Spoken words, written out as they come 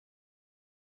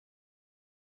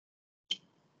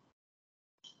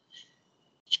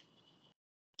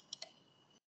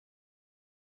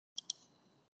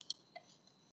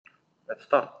let's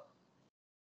start.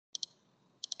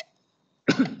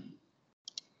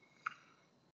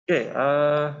 Okay,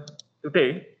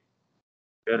 today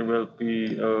there will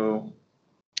be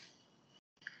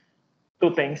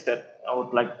two things that I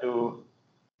would like to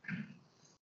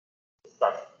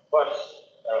start. First,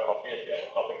 obviously,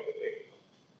 topic today.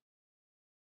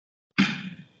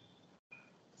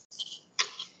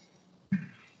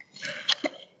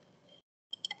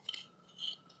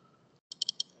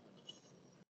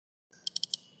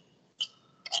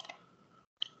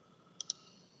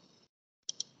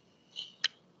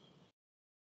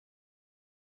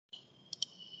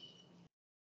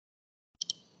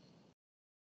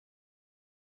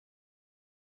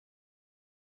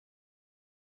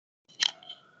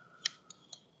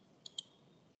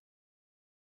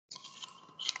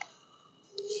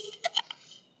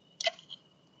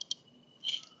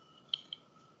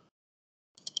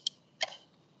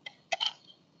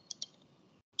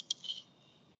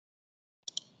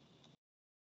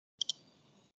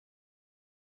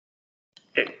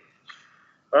 Okay,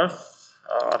 first,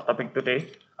 our topic today.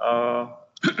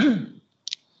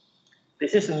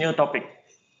 This is a new topic.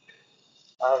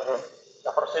 Ever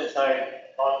since I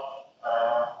thought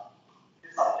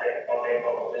this subject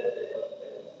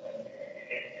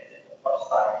first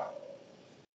time,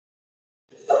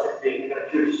 this topic being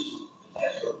introduced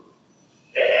as well,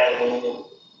 and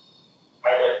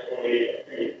I definitely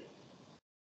agree.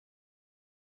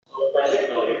 So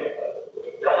basically,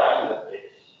 data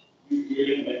analytics, you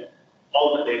dealing with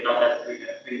all the data that we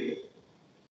have been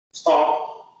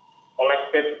stored,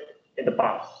 collected in the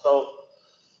past. So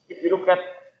if you look at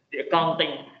the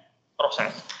accounting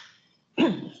process,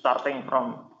 starting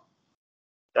from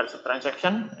there's a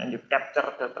transaction and you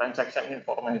capture the transaction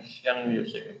information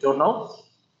using journals.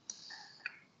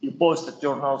 You post the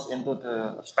journals into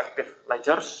the respective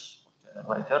ledgers,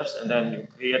 and then you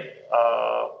create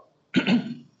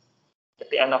at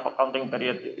the end of accounting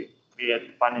period, you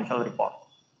create financial report.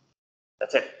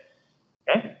 That's it.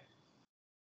 Okay.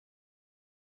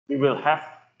 We will have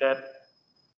that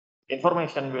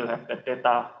information, we'll have that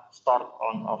data stored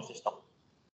on our system.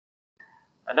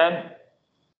 And then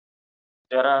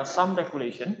there are some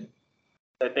regulations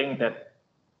stating that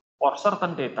for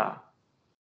certain data,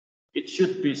 it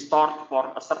should be stored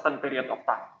for a certain period of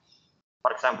time.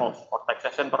 For example, for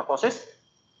taxation purposes,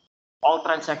 all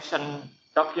transaction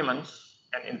documents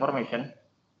and information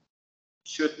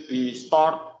should be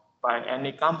stored by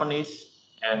any companies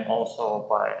and also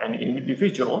by any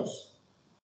individuals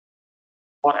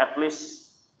for at least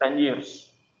 10 years.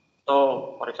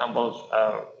 So, for example,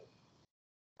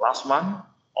 last month,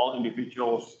 all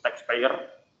individuals, taxpayer,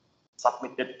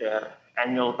 submitted their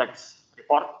annual tax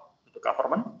report to the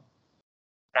government,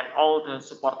 and all the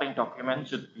supporting documents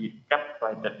should be kept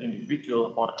by that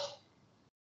individual for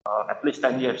at least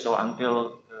 10 years, so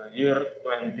until the year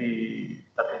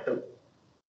 2032.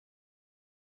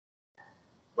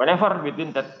 Whenever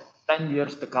within that 10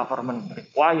 years the government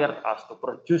required us to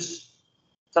produce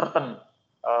certain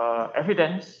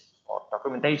evidence or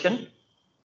documentation,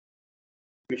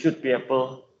 we should be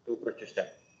able to produce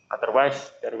that.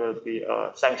 Otherwise, there will be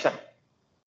a sanction.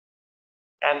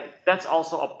 And that's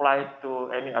also applied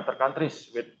to any other countries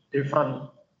with different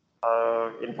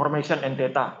information and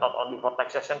data, not only for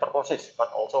taxation purposes,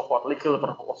 but also for legal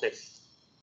purposes.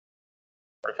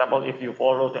 For example, if you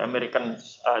follow the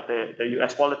Americans, the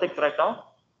US politics right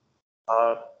now,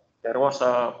 there was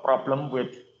a problem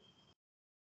with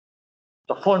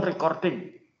the phone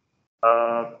recording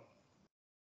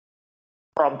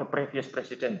from the previous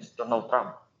president, Donald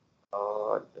Trump.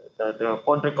 The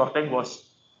phone recording was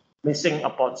missing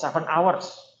about 7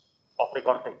 hours of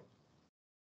recording.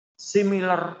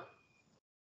 Similar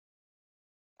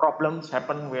problems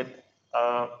happened with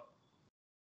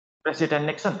President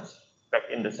Nixon back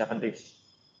in the 70s,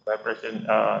 where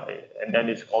and then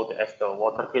it's called as the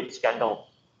Watergate scandal,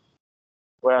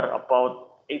 where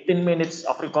about 18 minutes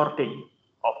of recording,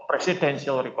 of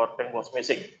presidential recording, was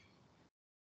missing.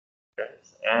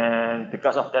 And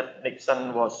because of that,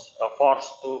 Nixon was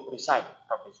forced to resign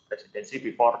from his presidency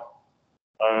before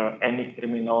any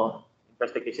criminal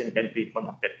investigation can be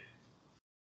conducted.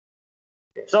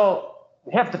 Okay, so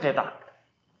we have the data,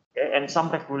 okay, and some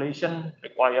regulation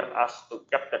require us to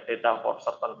keep the data for a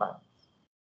certain time.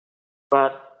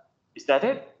 But is that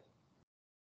it?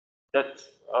 That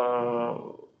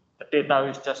the data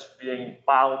is just being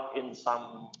piled in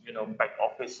some, back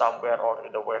office somewhere or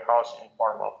in the warehouse in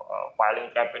form of filing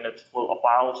cabinets full of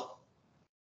files,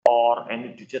 or any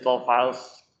digital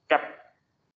files kept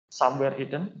somewhere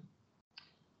hidden?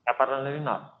 Apparently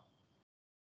not.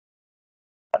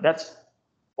 That's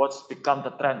what's become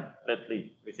the trend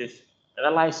lately, which is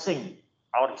analyzing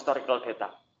our historical data.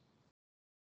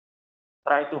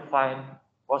 Try to find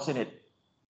what's in it.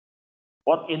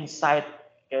 What insight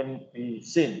can be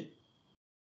seen.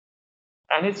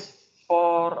 And it's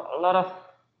for a lot of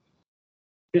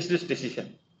business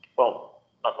decision. Well,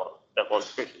 not all, that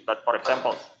was business, but for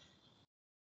example,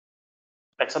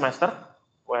 next semester,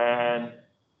 when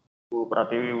Bu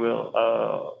Pratiwi will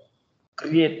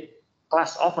create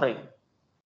class offering,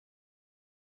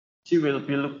 she will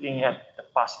be looking at the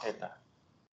past data.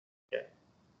 Okay.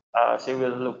 She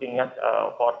will looking at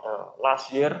for the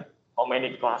last year, how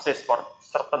many classes for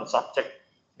certain subject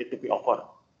need to be offered.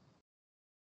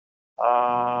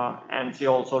 And she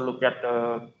also look at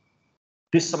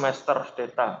this semester's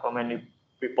data, how many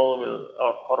people will,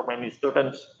 or how many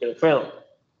students will fail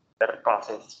their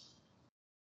classes.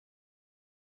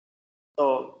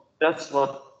 So that's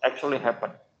what actually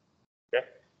happened. Okay,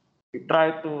 we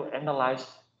try to analyze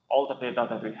all the data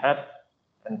that we had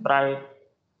and try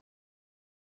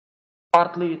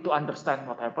partly to understand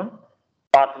what happened,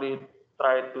 partly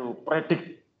try to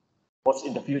predict what's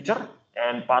in the future,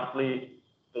 and partly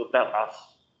to tell us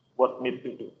what need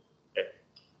to do. Okay,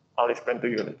 I'll explain to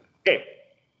you later. Okay,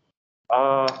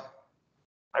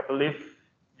 I believe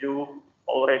you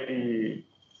already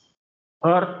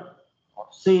heard or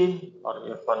seen or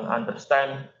even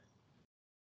understand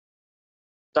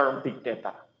term big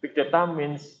data. Big data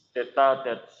means data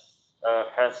that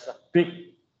has a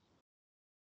big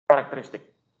characteristic.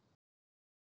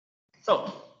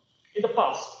 So, in the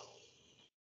past,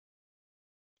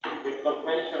 with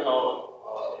conventional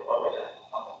information,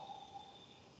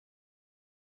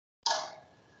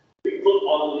 we could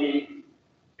only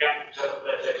capture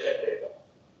transaction data.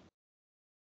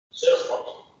 Sales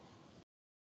force.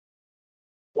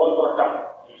 One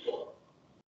product you sold.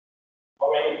 How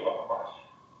many customers?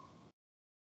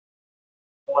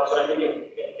 How much revenue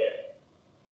you can get?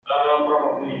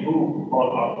 Probably who all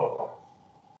our products.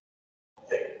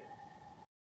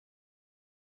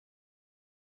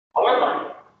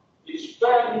 However, it's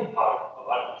very hard to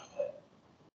understand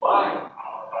why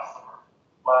our customer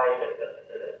buy the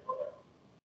product.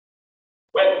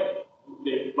 When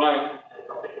they buy a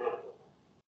particular product.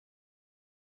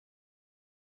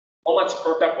 How much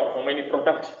product or how many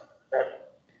products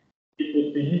that it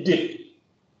would be needed.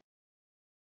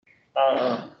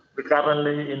 We're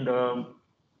currently in the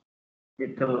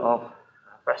middle of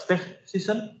festive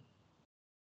season,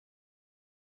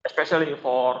 especially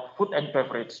for food and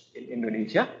beverage in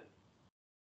Indonesia.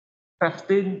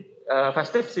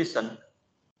 Festive season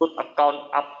could account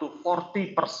up to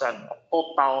 40% of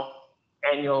total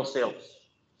annual sales.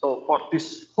 So for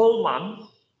this whole month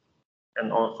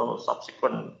and also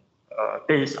subsequent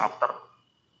days after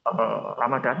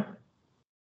Ramadan,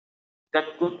 that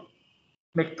could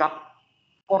make up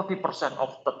 40%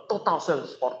 of the total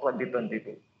sales for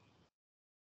 2022.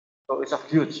 So it's a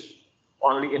huge.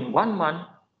 Only in 1 month,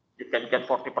 you can get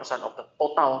 40% of the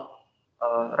total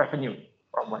revenue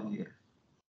from 1 year.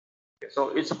 Okay, so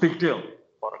it's a big deal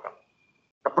for a company.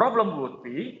 The problem would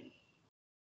be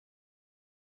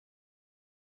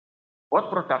what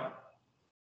product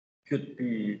should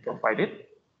be provided,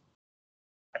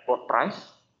 at what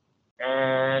price,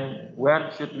 and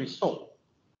where should we sold.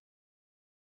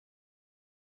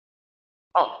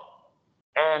 Oh,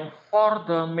 and for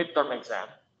the midterm exam,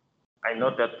 I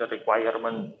know that the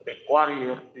requirement require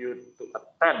you to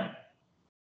attend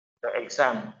the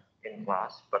exam in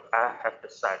class, but I have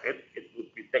decided it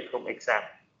would be take-home exam.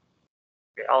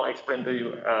 Okay, I'll explain to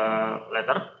you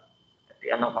later at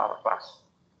the end of our class.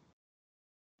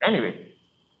 Anyway,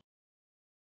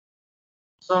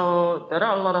 so there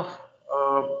are a lot of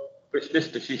business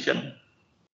decisions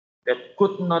that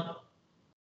could not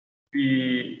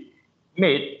be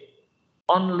made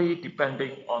only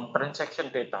depending on transaction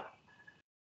data.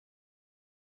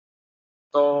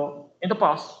 So in the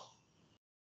past,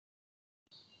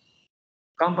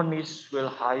 companies will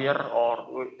hire or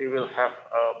they will have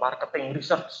a marketing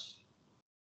research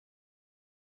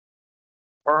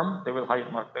firm, they will hire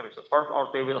marketing research firm, or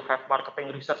they will have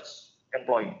marketing research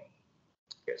employee,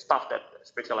 okay, staff that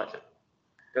specialize it.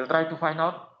 They'll try to find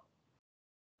out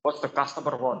what the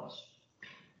customer wants,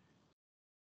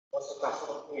 what the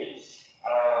customer needs,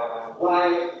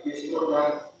 why this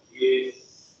product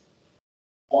is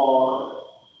more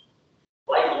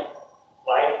liked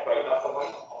by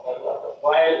customers,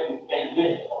 why we can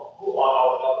win, or who are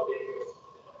our competitors.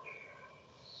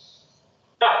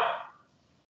 Now,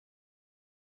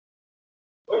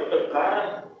 with the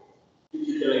current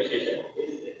digitalization of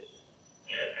business,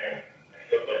 and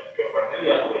you're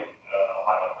familiar with a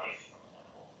lot of things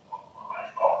online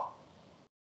store.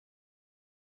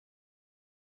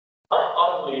 Not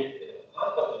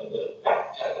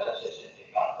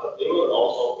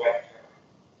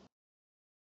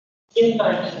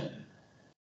interaction.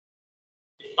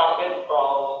 It started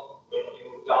from when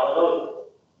you download,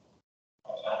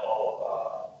 for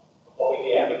example,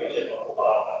 the application or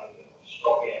mobile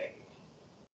application.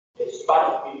 They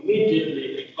start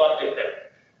immediately recording them.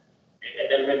 And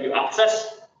then when you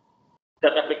access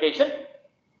that application,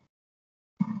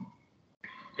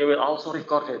 they will also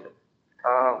record it.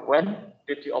 When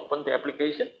did you open the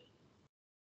application?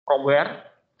 From where?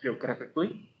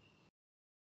 Geographically.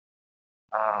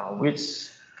 Which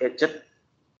gadget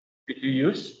did you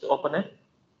use to open it?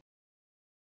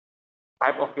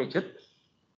 Type of gadget,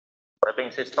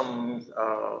 operating systems,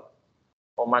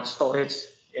 how much storage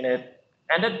in it,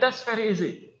 and that's very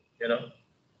easy. You know,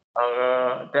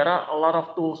 there are a lot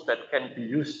of tools that can be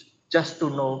used just to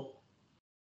know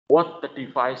what the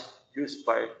device used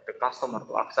by the customer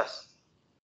to access.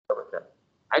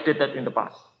 I did that in the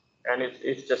past, and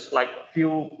it's just like a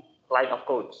few line of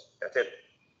codes. That's it.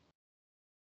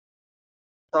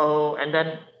 So, and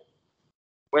then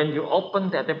when you open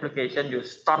that application, you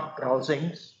start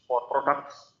browsing for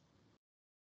products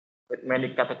with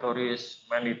many categories,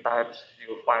 many types.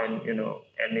 You find,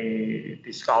 any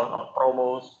discount or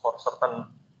promos for certain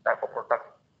type of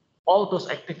product. All those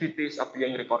activities are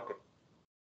being recorded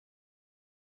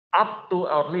up to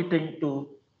or leading to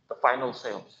the final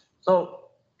sales.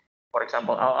 So, for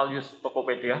example, I'll use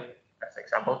Tokopedia as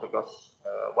example because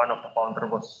one of the founder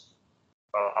was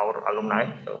our alumni.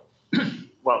 So,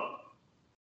 well,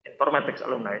 informatics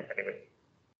alumni anyway.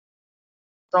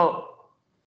 So,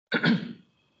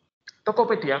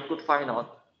 Tokopedia could find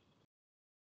out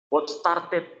what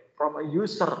started from a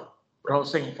user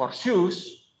browsing for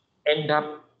shoes, end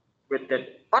up with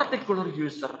that particular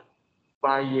user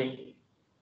buying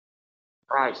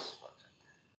rice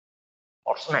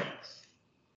or snacks.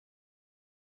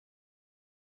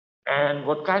 And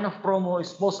what kind of promo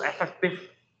is most effective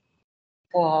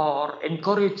for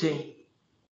encouraging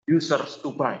users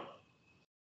to buy?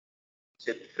 Is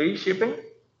it free shipping?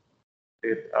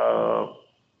 Is it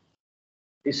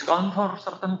discount for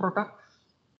certain products?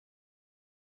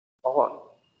 Or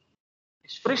what?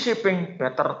 Is free shipping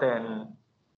better than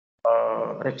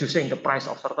reducing the price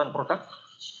of certain products?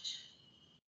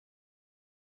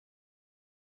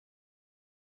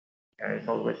 And it's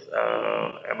always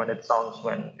when it sounds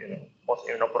when most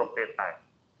inappropriate time.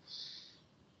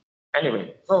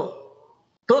 Anyway, so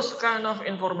those kind of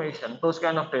information, those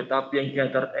kind of data being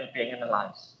gathered and being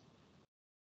analyzed.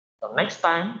 So next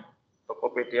time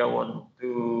Tokopedia want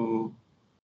to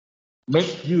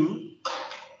make you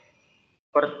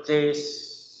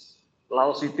purchase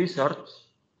lousy t-shirts,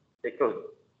 they could.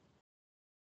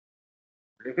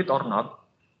 Believe it or not,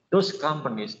 those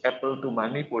companies able to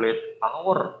manipulate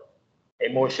our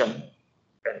emotion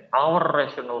and our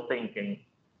rational thinking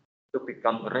to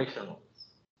become rational.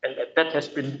 And that has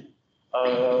been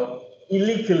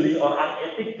illegally or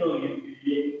unethically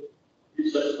being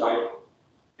used by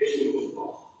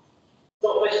Facebook. So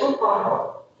Facebook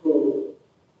found through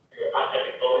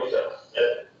unethical research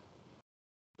that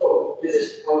this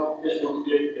is how Facebook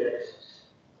did this.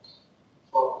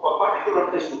 So for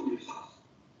particular Facebook users,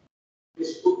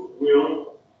 Facebook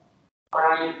will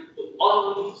try to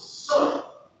only serve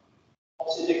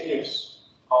positive news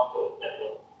on the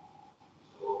network.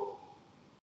 So,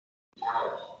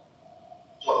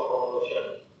 job promotion,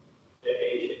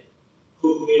 vacation,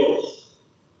 good meals,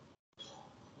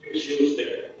 new shoes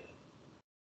there.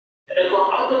 And then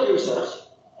for other users,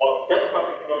 or that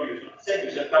particular user, same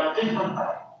user, but different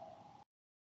time,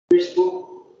 Facebook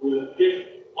will give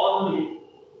only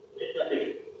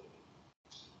negative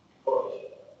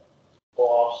information.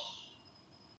 Course,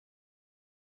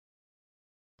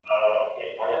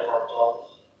 higher for jobs,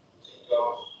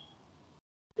 jobs,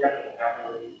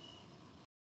 family,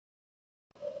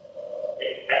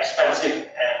 expensive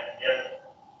and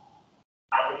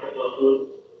applicable good.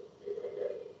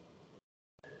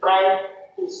 Try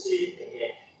to see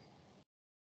again.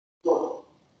 So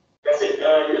that's it.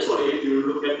 Usually, if you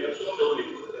look at your social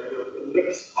media, the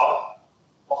mix of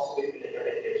positive and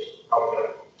negative counter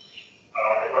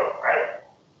right?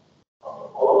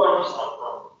 Followers are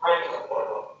from kinds of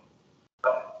followers.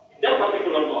 But in that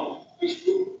particular one,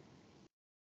 Facebook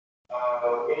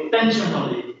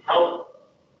intentionally help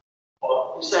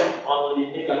or present only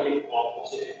negative or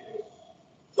positive news.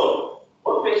 So,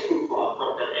 what Facebook found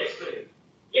from that experience,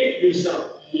 if user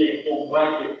being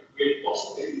bombarded with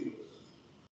positive news,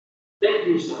 that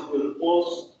user will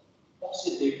post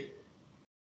positive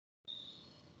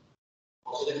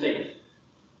things.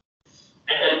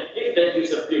 And then if that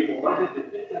user being bombarded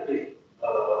with negative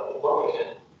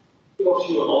information, he or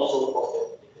she will also post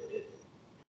it negative.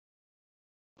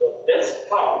 So that's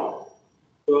how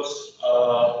the those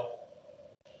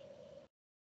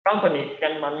company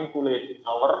can manipulate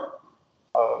our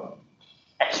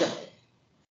action.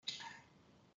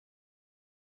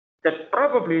 That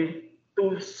probably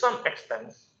to some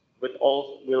extent will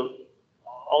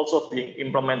also be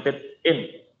implemented in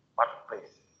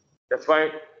marketplace. That's why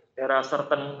there are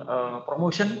certain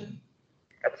promotion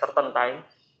at certain time.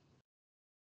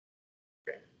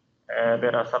 Okay.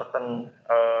 There are certain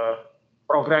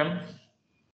programs,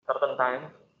 certain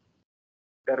time.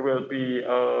 There will be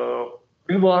a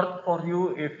reward for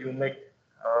you if you make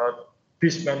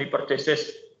this many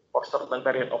purchases for certain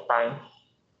period of time.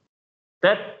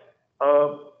 That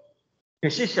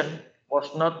decision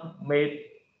was not made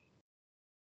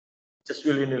just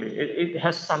willy-nilly. It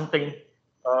has something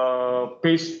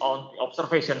based on the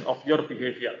observation of your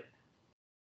behavior.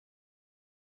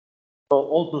 So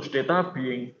all those data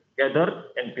being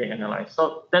gathered and being analyzed.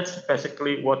 So that's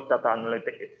basically what data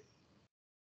analytics is.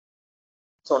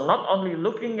 So not only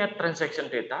looking at transaction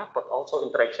data, but also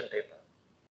interaction data.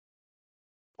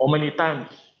 How many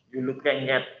times you looking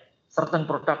at certain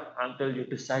product until you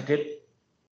decided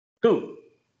to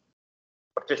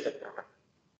purchase that product?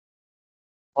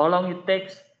 How long it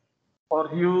takes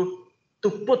for you to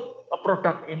put a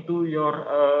product into your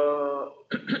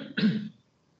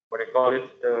what do you call it?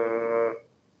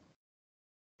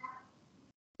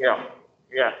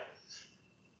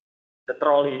 The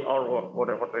trolley or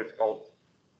whatever it's called,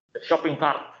 the shopping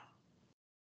cart.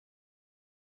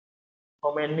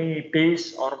 How many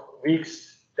days or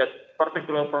weeks that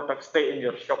particular product stay in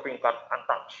your shopping cart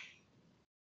untouched?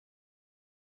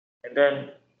 And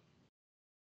then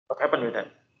what happened with that?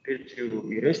 Did you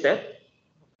erase that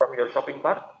from your shopping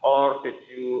cart, or did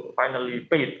you finally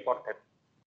pay for that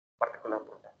particular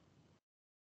product?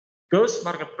 Those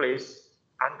marketplace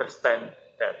understand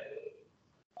that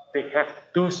they have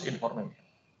those information.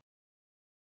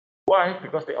 Why?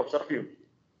 Because they observe you.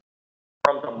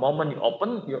 From the moment you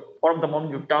open, from the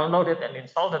moment you download it and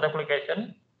install that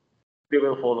application, they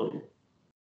will follow you.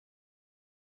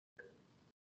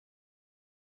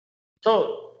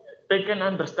 So they can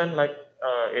understand, like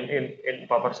in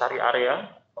Babarsari area,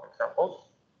 for example,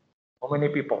 how many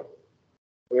people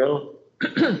will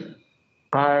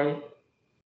buy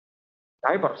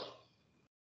diapers.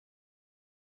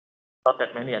 Not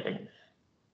that many, I think.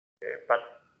 Okay, but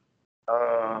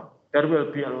there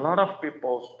will be a lot of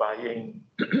people buying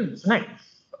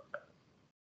snacks.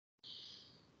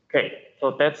 Okay,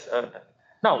 so that's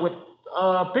now with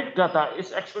big data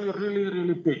is actually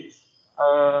really big.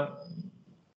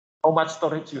 How much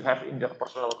storage you have in your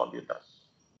personal computers?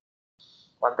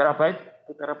 1 terabyte,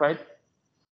 2 terabyte,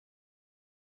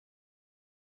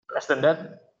 less than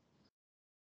that.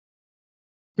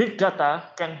 Big data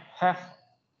can have,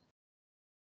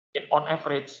 on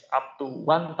average, up to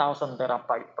 1,000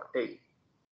 terabyte per day.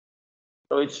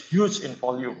 So it's huge in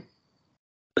volume.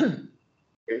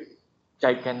 Okay.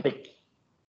 Gigantic.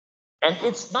 And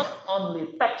it's not only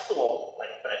textual,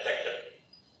 like transaction,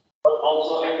 but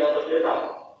also any other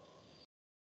data.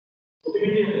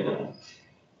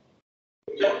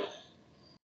 Pictures,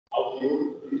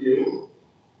 audio, video,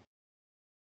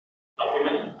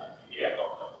 document, it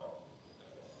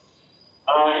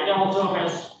also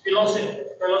has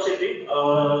velocity,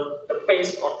 the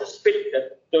pace or the speed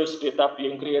that those data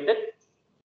being created.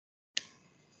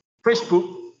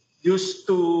 Facebook used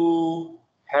to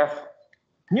have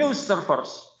new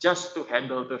servers just to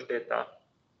handle those data,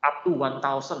 up to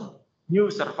 1,000 new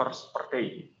servers per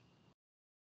day.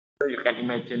 So you can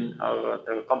imagine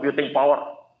the computing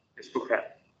power Facebook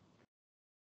had.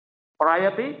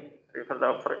 Variety refers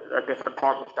to different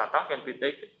forms of data can be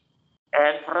taken,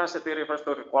 and veracity refers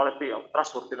to the quality of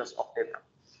trustworthiness of data.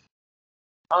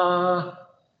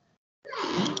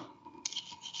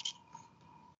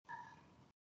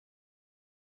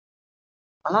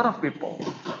 A lot of people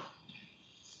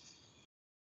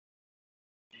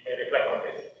may reflect on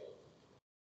this.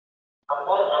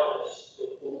 Upon others to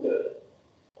Google,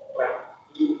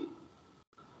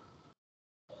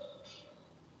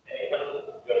 and even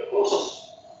your closest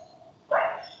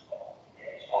friends,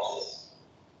 spouses.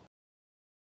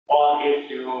 Or if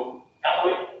you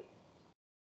Catholic,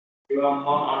 you are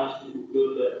more honest to Google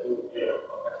than to your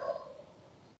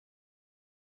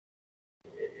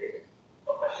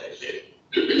professorship.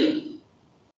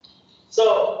 So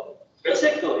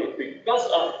basically, because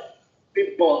of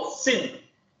people see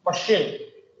machine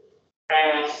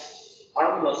as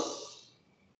harmless,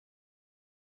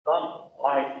 not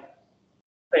like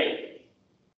thing,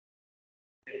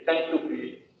 they tend to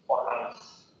be more honest.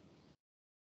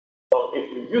 So if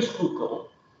you use Google,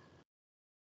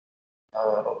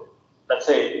 let's say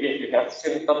say if you have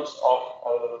symptoms of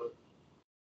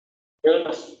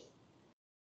illness,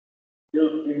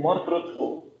 you'll be more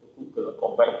truthful to Google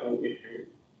compared to if you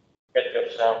get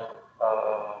yourself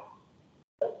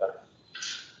better.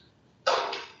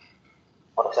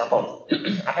 For example,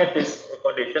 I had this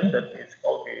condition that is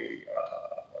called the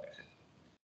what is it?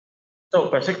 So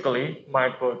basically,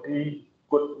 my body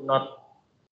could not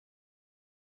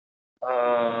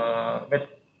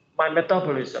my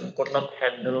metabolism could not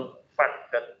handle fat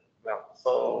that well.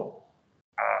 So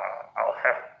I'll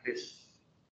have this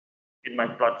in my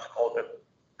blood called the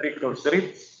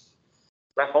triglycerides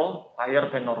level higher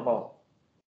than normal.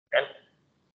 And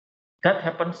that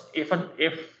happens even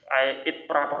if I eat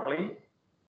properly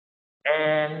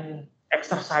and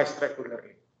exercise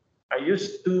regularly. I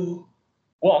used to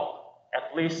walk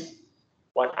at least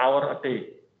 1 hour a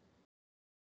day,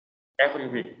 every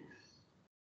week,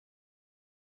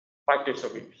 5 days a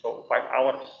week, so 5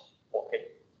 hours walking.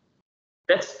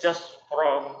 That's just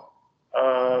from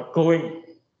going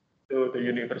to the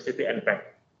university and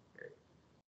back.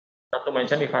 Not to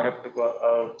mention if I have to go,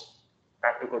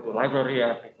 to library, I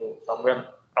have to go somewhere,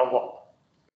 I'll walk.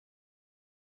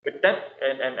 With that,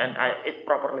 and I eat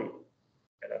properly,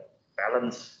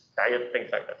 balance diet,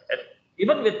 things like that. And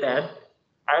even with that,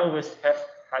 I always have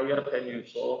higher than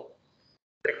usual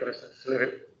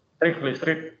triglyceride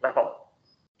level.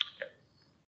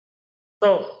 So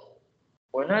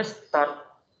when I start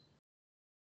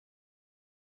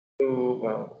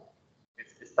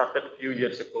it started a few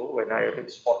years ago when I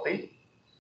reached 40.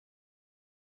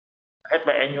 I had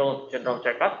my annual general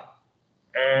checkup,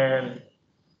 and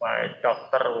my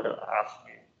doctor would ask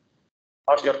me,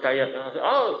 "How's your diet?" And I said,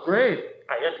 "Oh, great!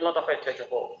 I ate a lot of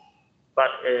vegetables,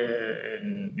 but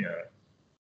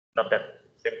not that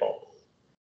simple."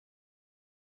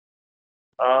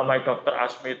 My doctor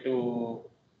asked me to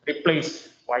replace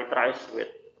white rice with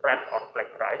red or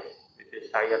black rice, which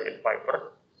is higher in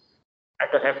fiber. I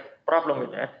don't have problem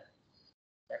with that.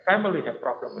 My family have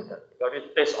problem with that because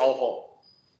it tastes awful.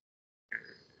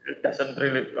 It doesn't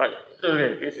really like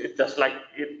it's just like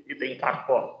eating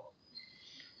cardboard.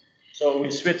 So we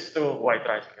switched to white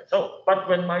rice again. So, but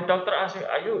when my doctor asked me,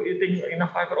 "Are you eating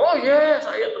enough fiber?" "Oh yes,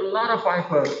 I eat a lot of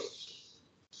fiber."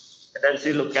 And then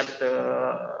she looked at the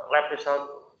lab result.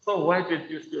 "So why did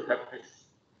you still have this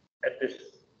at this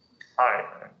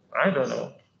high?" "I don't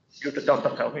know. You the doctor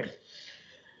tell me."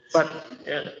 But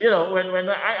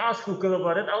when I ask Google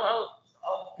about it,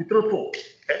 I'll be truthful.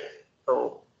 Okay,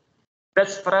 so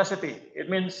that's veracity.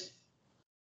 It means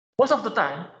most of the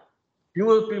time you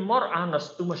will be more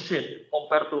honest to machine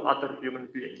compared to other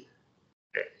human beings.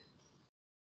 Okay.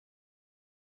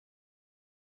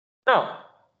 Now,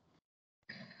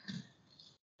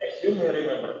 as you may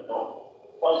remember from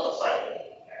one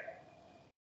society,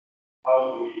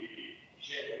 how we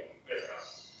shape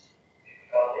business.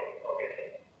 Okay.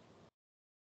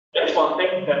 That's one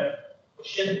thing that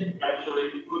machine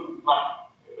actually could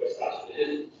not business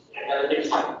is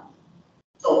analytics side.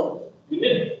 So we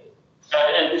need,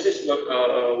 and this is what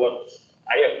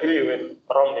I agree with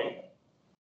Rounding.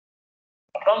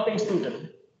 Accounting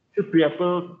student should be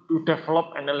able to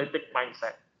develop analytic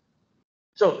mindset.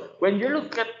 So when you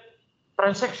look at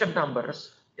transaction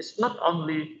numbers, it's not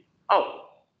only,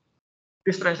 oh,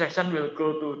 this transaction will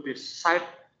go to this site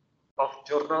of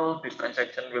journal, this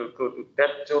transaction will go to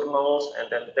that journals, and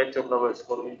then that journal will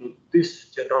go into this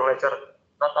general ledger.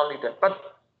 Not only that,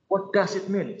 but what does it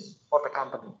mean for the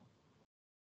company?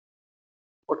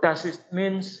 What does it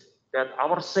mean that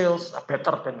our sales are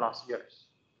better than last year's?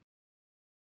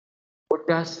 What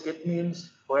does it mean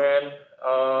when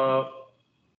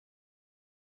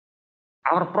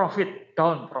our profit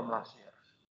down from last year?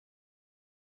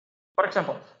 For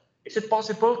example, is it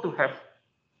possible to have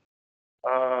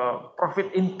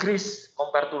profit increase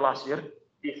compared to last year,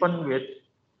 even with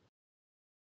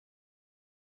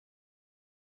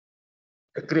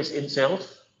decrease in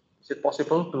sales? Is it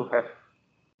possible to have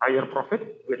higher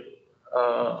profit with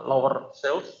lower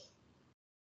sales?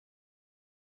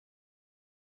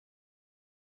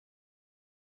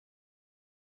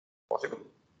 Possible.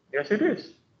 Yes, it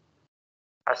is.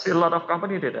 I see a lot of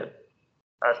companies did that,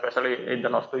 especially in the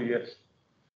last 2 years.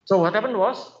 So what happened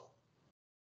was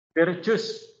they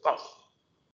reduced cost,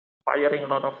 firing a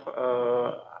lot of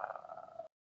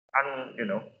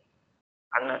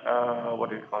what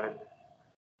do you call it?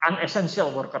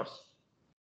 Unessential workers.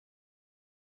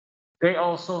 They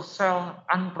also sell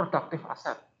unproductive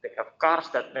assets. They have cars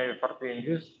that never been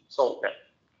used, sold that.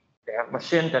 They have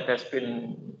machines that has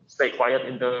been stay quiet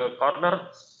in the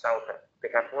corner, sell that. They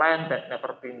have land that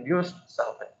never been used,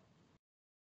 sell that.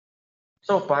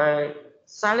 So by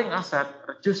selling asset,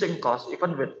 reducing cost,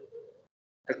 even with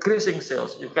decreasing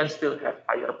sales, you can still have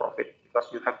higher profit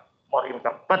because you have more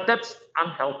income. But that's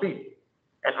unhealthy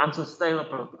and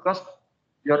unsustainable because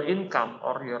your income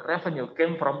or your revenue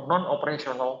came from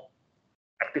non-operational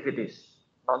activities,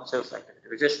 non-sales activities.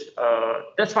 Which is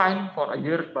that's fine for a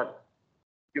year, but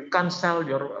you can't sell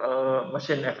your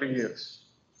machine every year.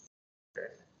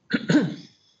 Okay.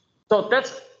 So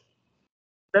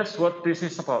that's what this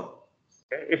is about.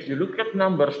 Okay. If you look at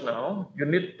numbers now, you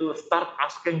need to start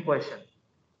asking questions.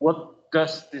 What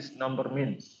does this number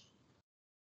mean?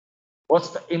 What's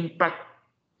the impact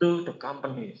to the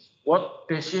companies? What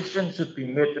decisions should be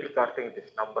made regarding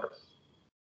these numbers?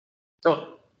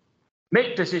 So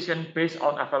make decision based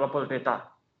on available data,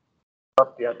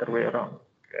 not the other way around.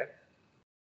 Okay.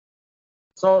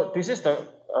 So this is the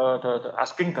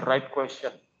asking the right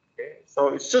question. Okay. So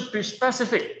it should be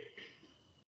specific.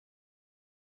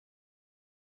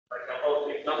 For example,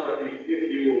 if somebody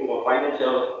gives you a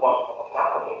financial report of a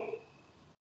company,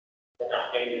 then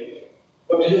asking you,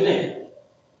 what do you think?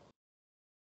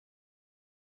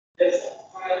 That's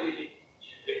a highly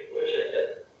specific question that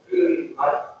really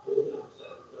hard to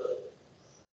answer.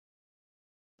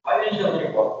 Financial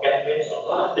report can mean a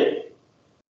lot of things.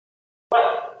 But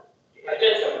if I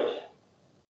get the question,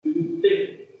 do you think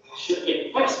I should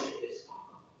invest in this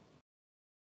company?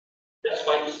 That's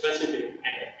quite specific.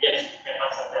 And yes, you can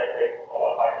answer that with our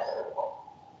financial report.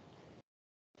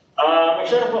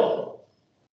 Measurable.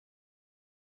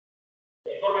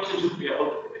 The information should be able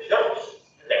to be measured,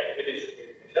 and the activity should be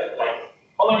measured. Like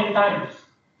how many times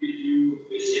did you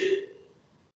visit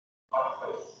our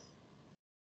place?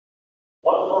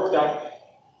 What product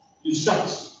you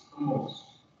search the most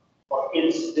for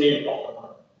each day of the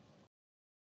month?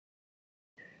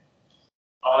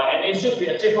 And it should be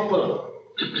achievable,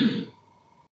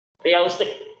 realistic.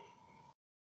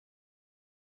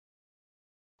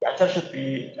 The answer should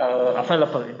be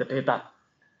available in the data.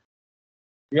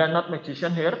 We are not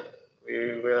magician here.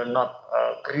 We will not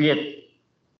create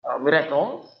a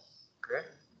miracle. Okay.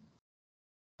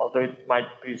 Although it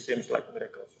might be seems like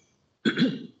miracles.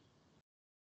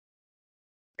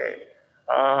 Okay.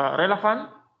 Relevant,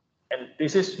 and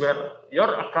this is where your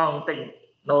accounting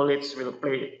knowledge will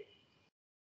play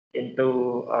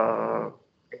into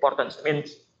importance.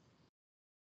 Means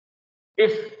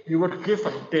if you were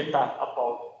given data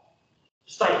about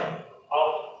strength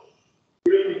of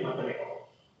building material,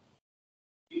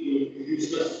 it is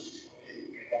useless.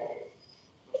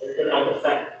 You can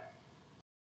understand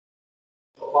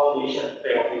the foundation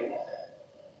theory.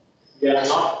 We are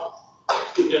not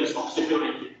students of civil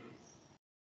engineering.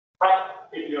 But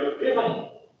if you are given,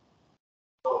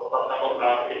 so for example,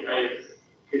 if I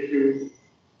give you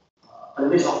a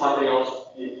list of materials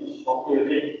used for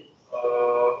building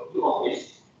new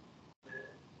office,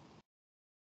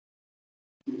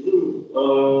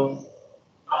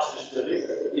 as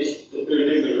the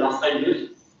building will last 10 years,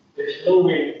 there's no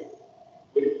way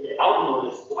with the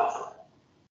knowledge to answer.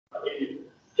 But if you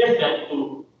give that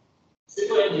to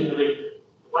civil engineering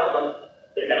department,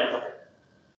 they can answer it.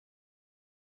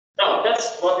 Now,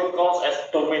 that's what we call as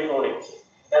domain knowledge.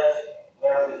 That's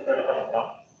where this relevant now.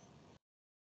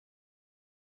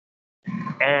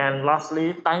 And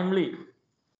lastly, timely.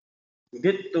 We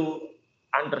need to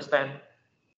understand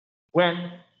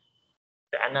when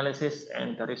the analysis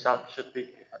and the result should be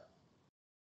given.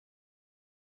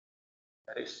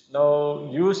 There is no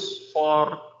use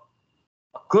for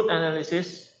a good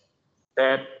analysis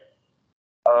that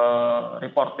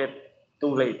reported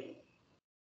too late.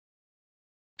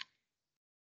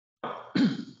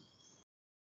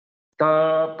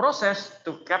 The process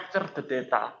to capture the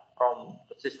data from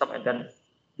the system and then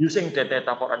using the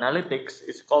data for analytics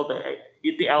is called the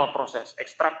ETL process,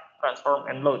 extract, transform,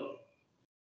 and load.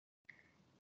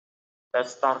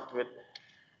 Let's start with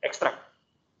extract.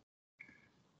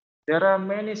 There are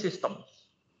many systems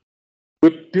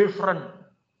with different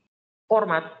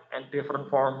format and different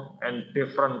form and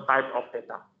different type of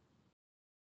data.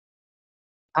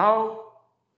 How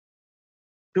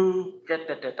to get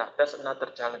the data? That's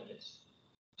another challenge.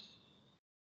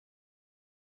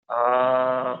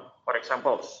 For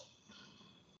example,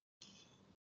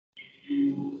 if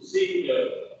you see the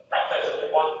process of the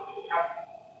one to have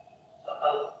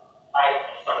certain type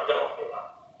of structure of data,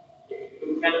 if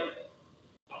you can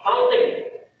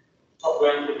accounting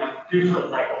software to have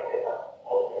different type of data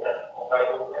or data compared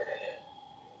to organization.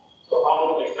 So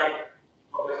how to extract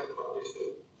information from these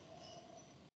two?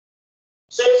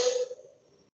 Since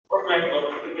program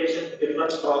or application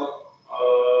differs from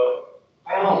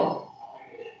panel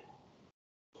application.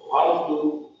 So how to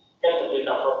get the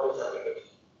data from this application?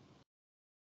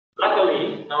 Luckily,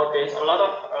 nowadays, a lot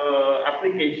of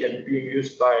applications being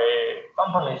used by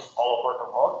companies all over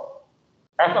the world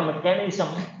have a mechanism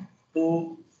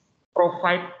to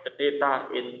provide the data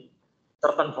in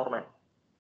certain format.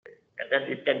 And then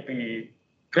it can be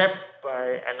grabbed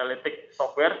by analytic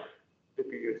software to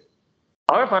be used.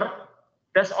 However,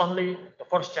 that's only the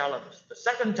first challenge. The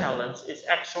second challenge is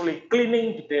actually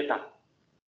cleaning the data.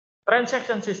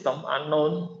 Transaction systems are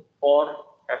known for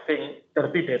having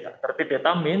dirty data. Dirty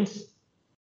data means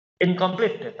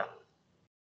incomplete data,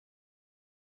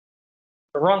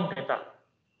 wrong data,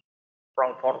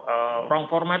 wrong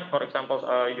format. For example,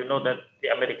 you know that the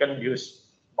American use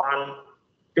month,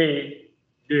 day,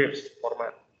 years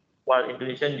format, while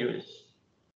Indonesian use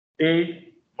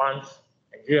day, months,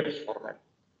 and years format.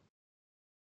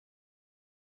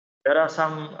 There are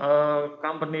some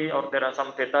company or there are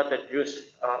some data that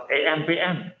use AM,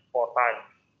 PM for time.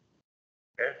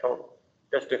 Okay, so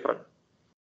that's different.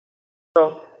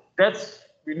 So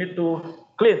we need to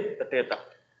clean the data.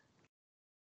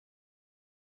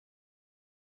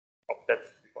 Oh, that's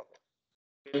important.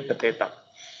 Clean the data,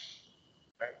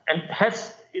 right? And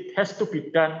it has to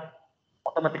be done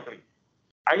automatically.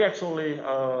 I actually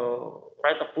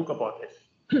write a book about this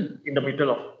in the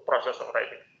middle of process of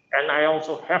writing, and I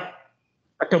also have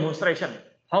a demonstration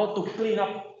how to clean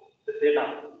up the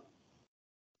data.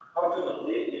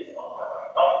 Fortunately, it's on my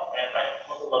laptop, and I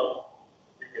possible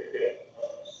to get there.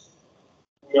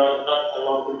 We are not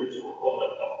allowed to use on the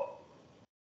laptop,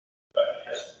 but it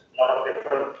has a lot of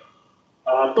different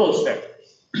tools there.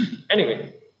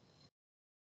 Anyway,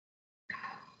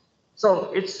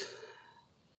 so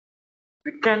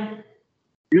we can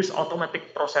use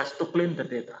automatic process to clean the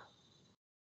data.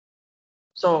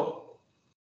 So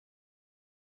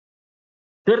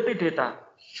dirty data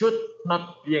should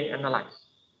not be analyzed,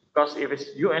 because if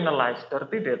you analyze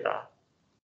dirty data,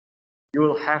 you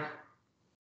will have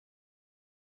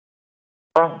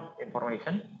wrong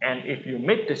information, and if you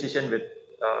make decision with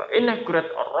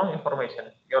inaccurate or wrong information,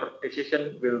 your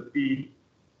decision will be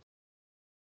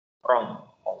wrong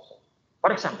also.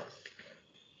 For example,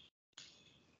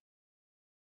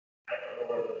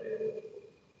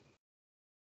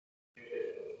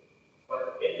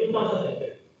 in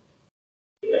 2008,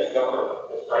 the US government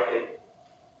decided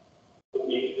to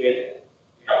create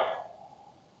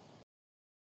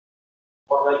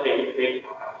for the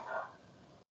data.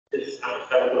 This is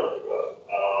understandable because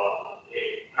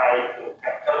they try to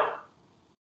capture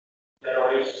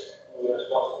terrorists who are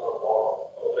responsible for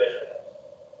operation.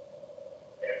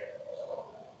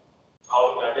 How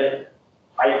then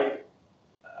hide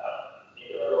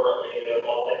in the mountain area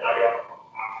of Afghanistan.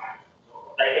 So,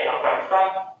 like in Afghanistan,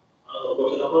 for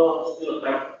example, still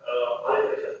have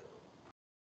violation.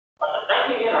 But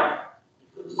attacking Iraq,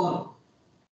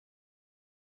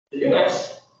 the US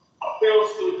appeals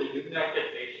to the United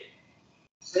Nations,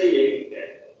 saying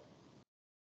that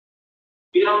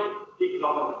Iran big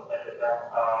government at the time,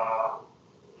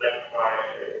 led by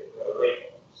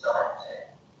Saddam Hussein,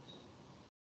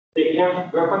 they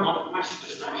have weapons of mass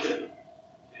destruction,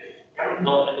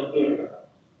 chemical and nuclear,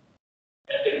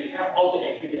 and they have all the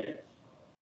evidence.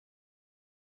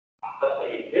 After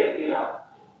they invade Iran,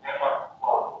 never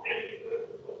found any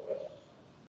weapons.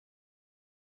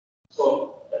 So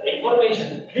the information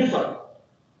given to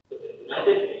the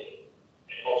United Nations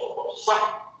and also from some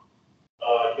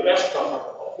US government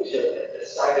officials that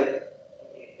decided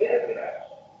to invade Iraq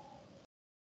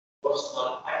was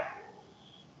not accurate.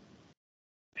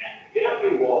 And the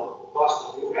Iraqi war cost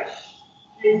the US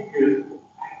huge,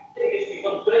 I think it's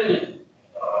even trillion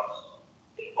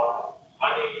in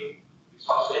money,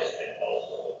 resources, and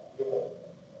also human.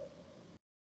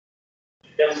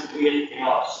 That's create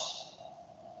chaos.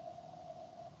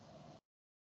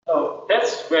 So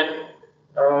that's when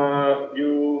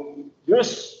you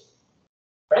use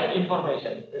bad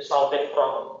information resulting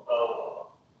from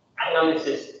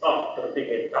analysis of the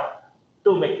data to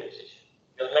make decision.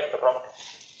 You'll make the wrong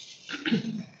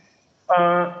decision.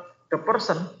 The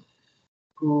person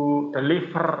who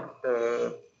deliver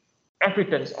the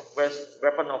evidence of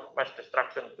weapon of mass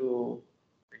destruction to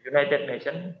the United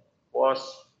Nations was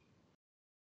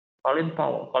Colin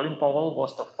Powell. Colin Powell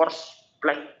was the first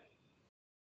black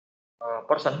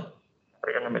person,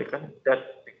 African American,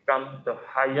 that became the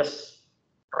highest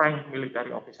ranked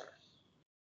military officer.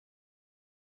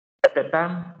 At that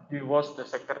time, he was the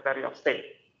Secretary of State.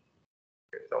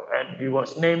 So, and he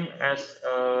was named as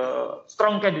a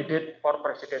strong candidate for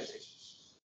presidency.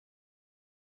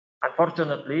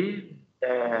 Unfortunately,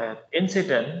 the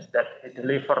incident that he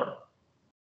delivered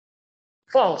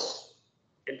false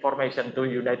information to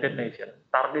United Nations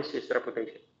tarnished his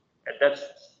reputation, and that's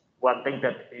one thing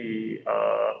that he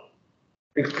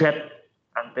regret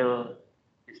until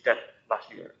his death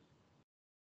last year.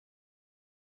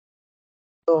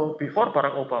 So before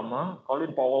Barack Obama,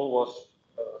 Colin Powell was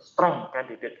a strong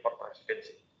candidate for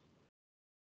presidency.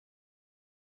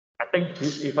 I think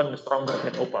he's even stronger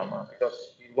than Obama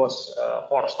because he was a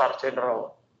four-star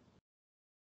general.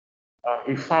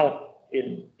 He fought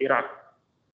in Iraq.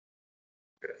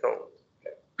 So,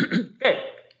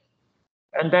 okay.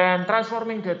 And then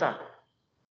transforming data.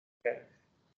 Okay.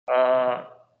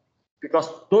 Because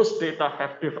those data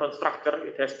have different structure,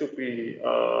 it has to be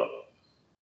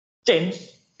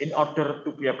changed in order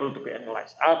to be able to be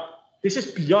analyzed. This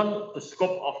is beyond the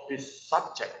scope of this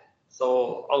subject.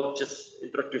 So I'll just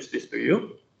introduce this to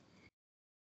you.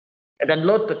 And then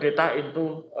load the data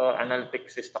into analytic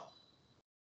system.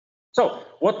 So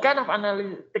what kind of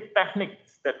analytic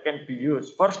techniques that can be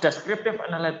used? First, descriptive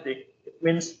analytic, it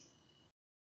means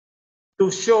to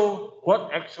show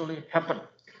what actually happened.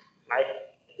 Like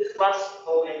in this class,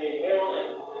 how many male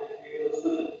and how many female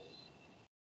students,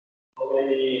 how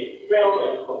many failed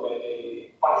and how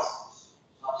many passed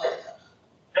subjects.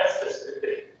 That's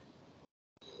descriptive.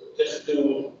 Just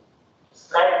to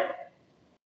describe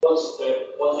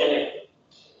what's in it.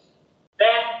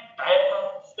 Then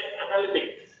diagnostic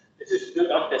analytics. This is built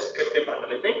on descriptive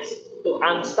analytics to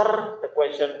answer the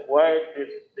question, why did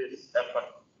this happen?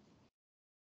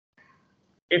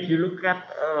 If you look at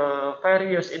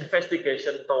various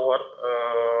investigation toward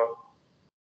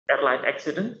airline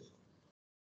accidents,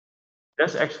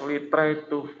 let's actually try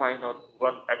to find out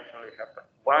what actually happened.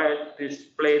 Why this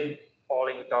plane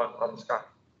falling down from sky?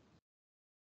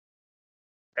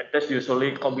 And that's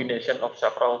usually a combination of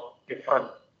several different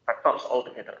factors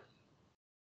altogether.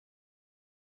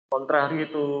 Contrary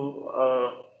to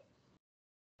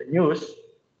the news,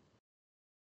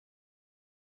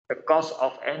 the cause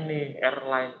of any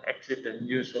airline accident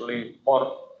usually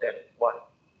more than one.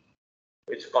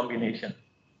 It's a combination.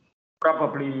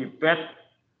 Probably bad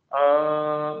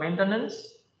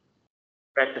maintenance,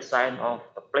 bad design of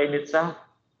the plane itself,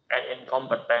 and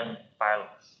incompetent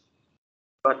pilots.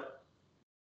 But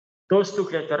those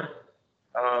together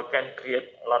can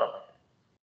create a lot of.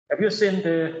 Have you seen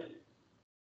the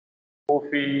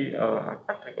movie? I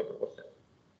can't remember what it was,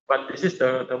 but this is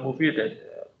the movie that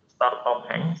starred Tom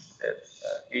Hanks. That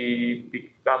he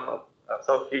become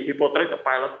so he portrayed a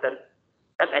pilot that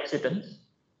had accidents.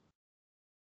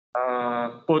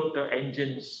 Both the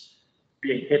engines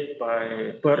being hit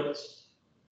by birds,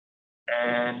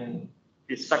 and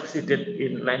he succeeded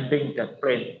in landing that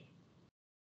plane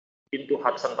into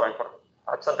Hudson River.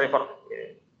 Hudson River,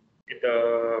 in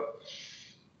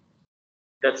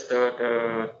that's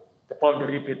the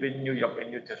boundary between New York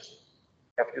and New Jersey.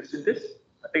 Have you seen this?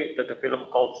 I think that the film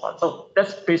called Sun. So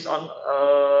that's based on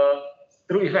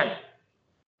true event.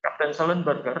 Captain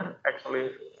Sullenberger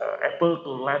actually able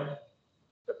to land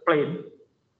the plane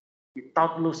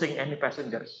without losing any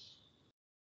passengers.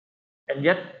 And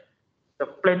yet, the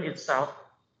plane itself,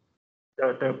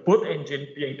 the boat engine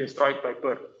being destroyed by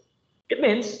birds. It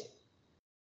means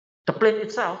the plane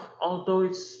itself, although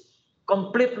it's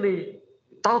completely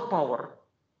without power,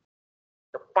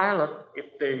 the pilot,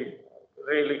 if they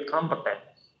really competent,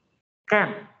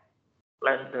 can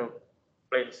land the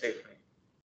plane safely.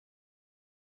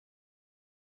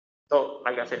 So,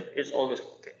 like I said, it's always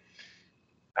okay.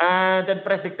 And then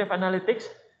predictive analytics,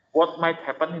 what might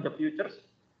happen in the future.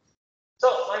 So,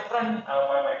 my friend,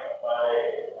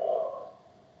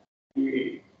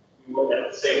 we were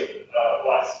at the same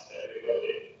class, we were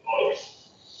in college.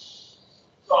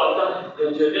 So, after he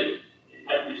graduated, he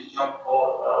had this job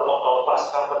for a local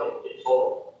bus company in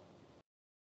Seoul.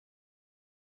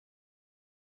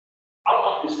 Out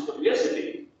of this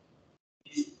curiosity,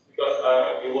 because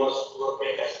he was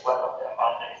working as one of the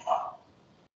accounting staff.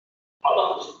 Out of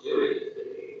this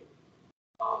curiosity,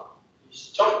 his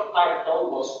job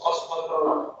title was cost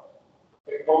controller.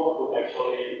 People who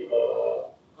actually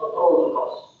control the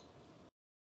cost.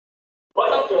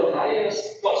 One of the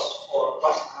highest costs for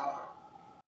bus company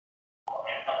or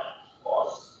maintenance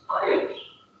was mileage.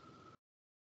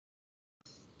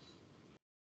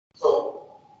 So,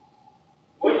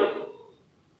 when a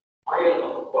mile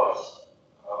of a bus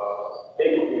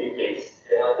they could be replaced,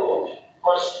 there are two options.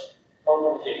 First,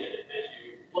 compensation is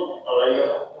you put a layer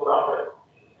of rubber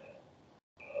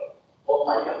or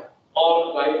tire,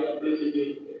 or by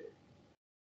completely.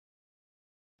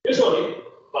 Usually,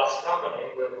 bus company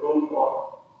will go for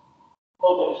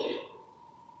compensation.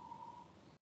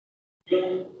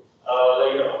 You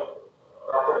layer of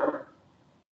rubber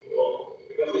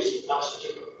because it's much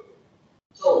cheaper.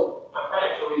 So, my friend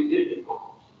actually did the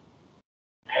compensation.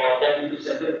 And then we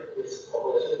presented this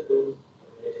population to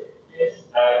yes.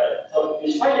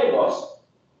 his finding was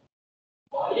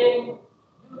buying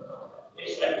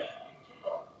is like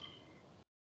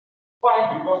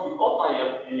why? Because the old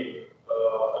tire being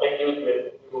renewed with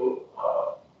new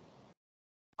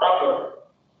rubber,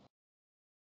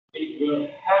 it will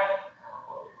have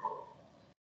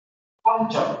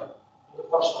puncture in the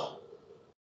first one,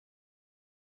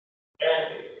 and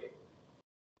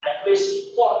at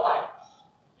least 4 times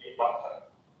in puncture.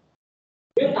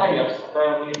 New tires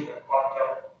rarely get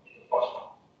puncture in the first one,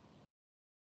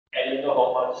 and you know how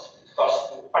much it costs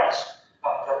to patch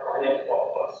puncture tire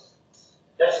for us.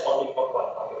 That's only for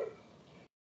 1 tire.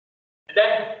 And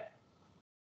then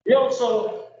we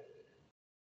also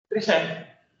present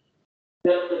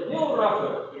that the new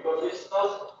rubber, because it's not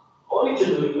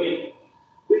originally made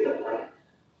with the tire,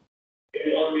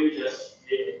 it only just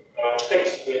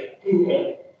fixed with glue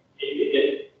and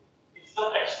it's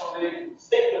not actually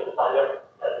stick to the tire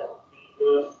and it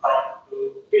will start to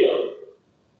fill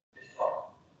this part.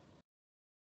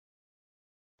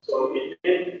 So it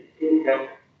did have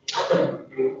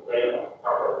new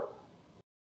rubber.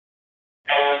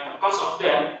 And because of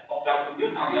that, compared to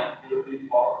new tire, it will be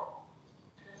more.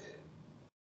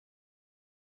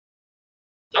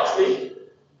 Lastly,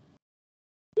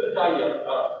 the tire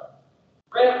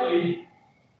rarely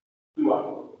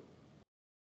do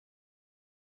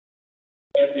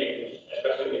everything,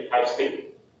 especially in high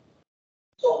speed.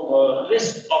 So the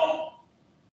risk of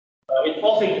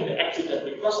involving in the accident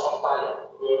because of tire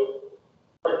will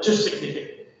reduce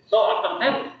significantly. So after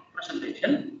that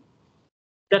presentation,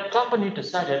 that company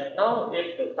decided now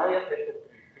if the tire has to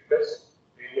be replaced,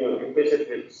 we will replace it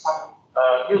with some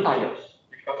new tires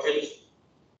because it's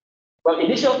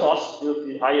initial cost will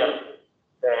be higher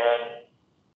than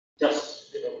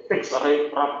just fix a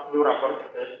new rubber,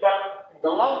 but in the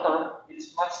long term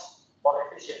it's much more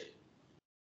efficient.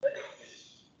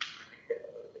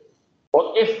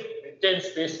 What if we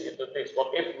change this into this?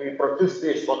 What if we produce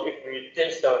this? What if we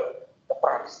change the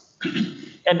price?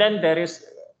 And then there is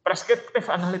prescriptive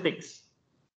analytics.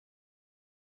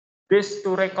 This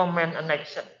to recommend an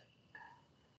action.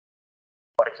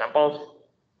 For example,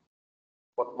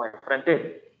 what my friend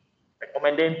did,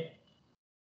 recommending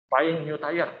buying new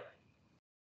tire.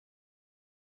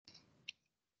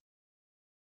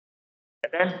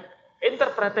 And then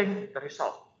interpreting the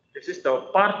result. This is the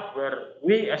part where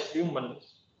we as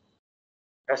humans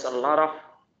has a lot of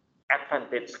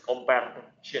advantage compared to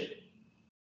machine.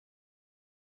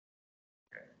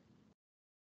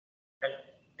 And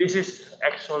this is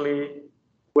actually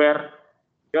where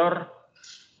your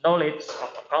knowledge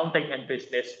of accounting and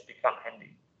business become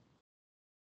handy.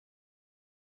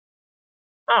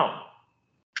 Now,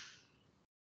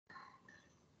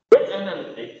 with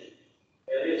analytics,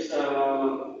 there is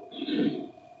a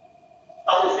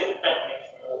statistic technique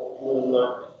you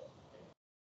learn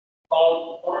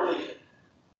called correlation.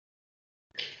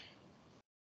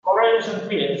 Correlation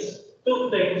means two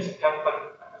things happen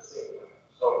at the same time.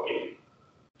 So if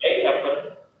A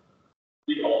happens,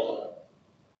 B also.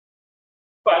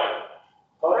 But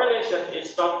correlation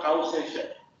is not causation.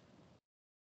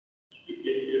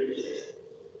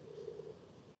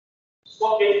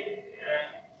 Smoking and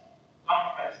lung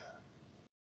cancer.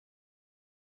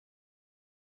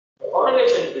 The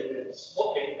correlation between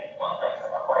smoking and lung cancer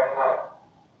are quite high.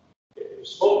 If you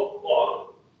smoke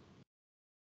more,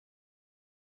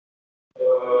 the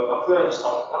occurrence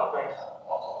of lung cancer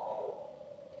also.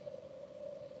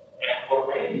 And for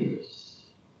many years,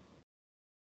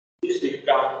 this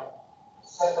become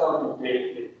central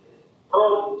debate with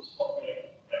pro-smoking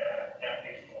and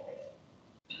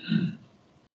anti-smoking.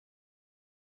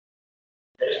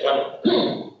 There is one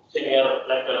senior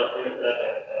lecturer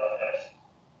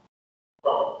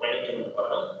from management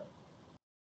department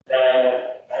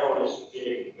that I always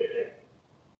dealing with him.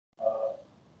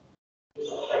 He's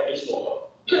a happy smoker.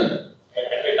 And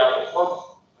every time he smokes,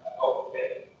 I talk with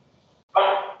him.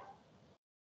 But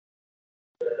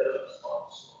the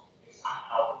response is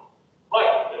unhealthy. Why?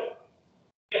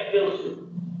 It kills you.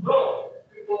 No,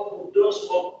 people who don't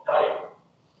smoke die.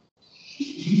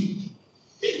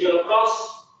 It will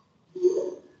cause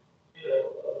you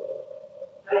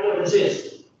heart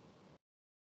disease.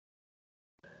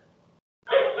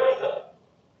 At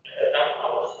the time I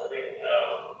was having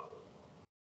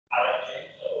allergy,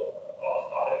 so I was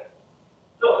not.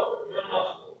 No, you're not.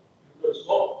 You will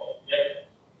smoke, yet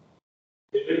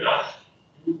if you're not,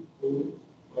 you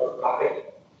will die.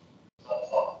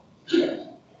 That's all.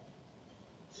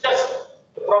 That's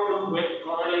the problem with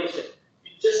correlation.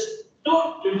 It's just two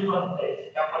different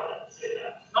things happen at the same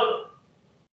time. Not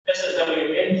necessarily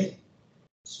means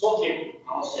smoking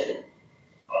also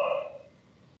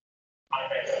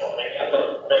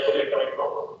respiratory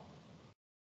problem.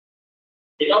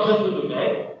 In order to do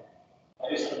that,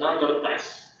 there is another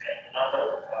test and another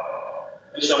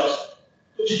research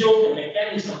to show the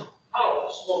mechanism how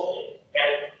smoking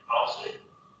can cause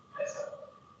cancer.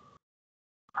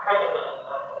 I have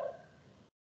another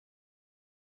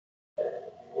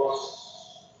was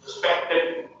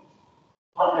suspected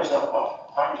professor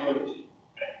of cardiology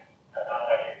at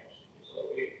another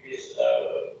university. So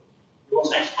he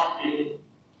was expert in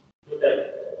that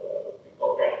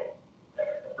program, the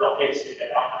blockage in the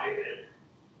artery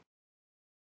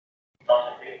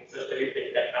and surgery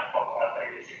that can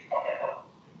artery disease.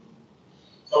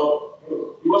 So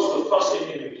he was the first in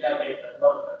Indonesia that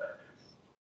learned that.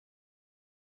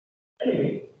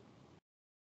 Anyway,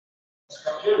 as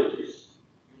cardiologists,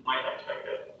 you might expect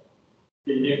that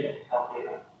they live a healthy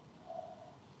life.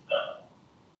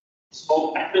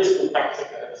 Smoke at least 5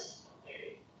 cigarettes a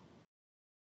day.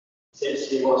 Since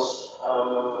he was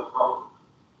from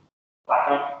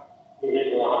Batam, he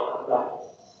ate a lot of plants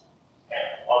and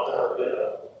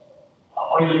other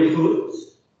oily foods.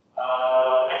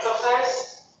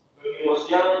 Exercise, when he was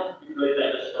young, he played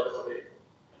tennis for a bit.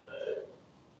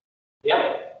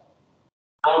 Yeah.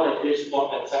 Now that he is more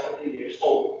than 70 years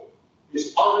old,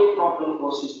 his only problem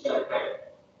was his back pain.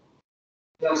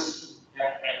 Just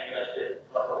have any rested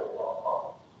properly.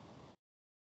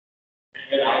 And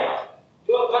then I asked,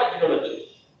 you are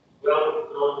cardiologist, well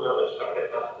respected,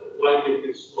 why did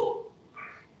you smoke?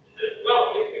 He said,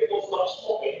 well, if people stop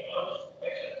smoking,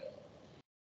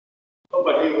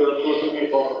 nobody will go to me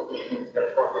for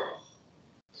that problem.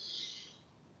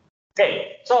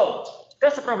 Okay, so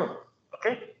that's the problem.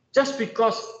 Okay, just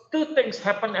because two things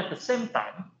happen at the same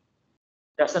time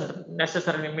doesn't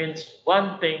necessarily mean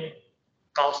one thing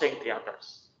causing the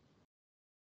others.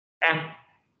 And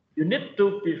you need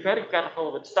to be very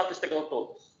careful with statistical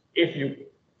tools. If you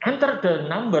enter the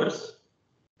numbers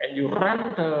and you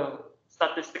run the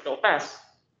statistical test,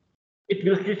 it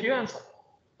will give you answer.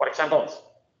 For example,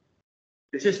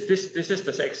 this is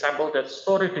the example that's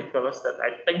so ridiculous that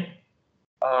I think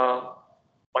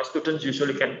my students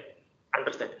usually can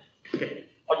understand. Okay.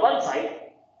 On one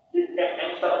side, you can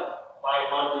enter my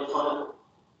monthly fund,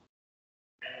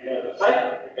 and the other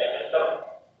side, you can enter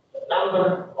the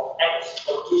number of eggs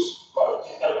produced by a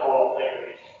chicken or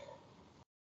egg.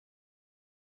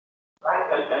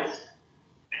 Right, guys?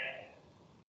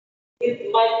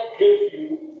 It might give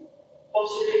you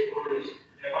positive correlation.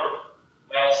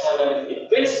 My salary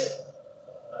increase,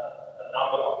 the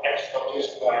number of eggs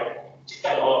produced by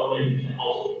chicken or egg can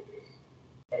also increase.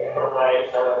 Whenever my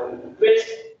salary increase,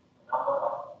 the number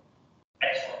of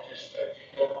eggs produced by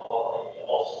chicken or egg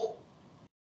also.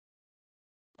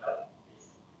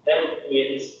 That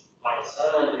means my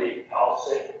salary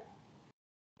causing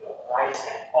the price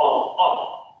and fall of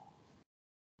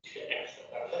chicken eggs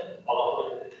production all over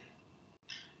the country.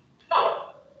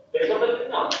 Now, there's something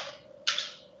now.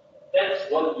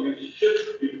 That's what you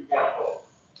should be careful.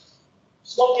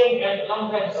 Smoking and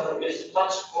lung cancer is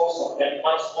much closer and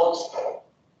much more strong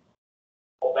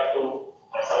compared to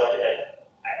my salary and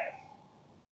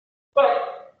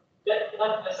but that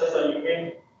not necessarily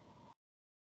mean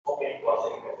smoking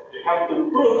causing cancer. You have to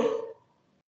prove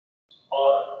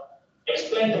or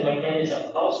explain the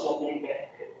mechanism how smoking can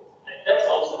happen. And that's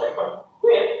also happen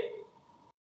with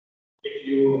if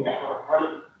you ever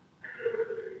heard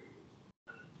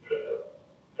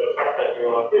the fact that you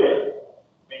are here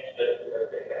means that you are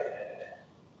there.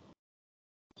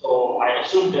 So I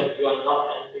assume that you are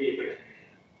not anti-vaccine.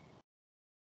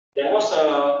 There was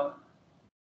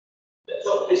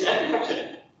so this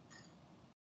anti-vaccine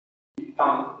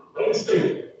become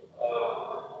mainstream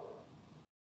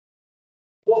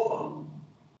movement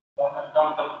by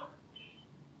Dr.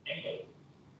 Engel.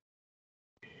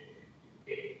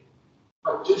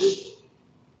 Produced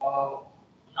an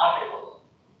article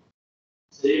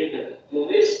saying that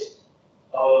there is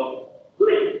a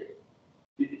link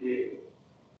between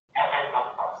MMR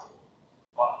vaccine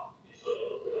or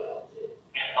disorder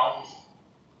and autism.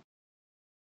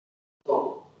 So,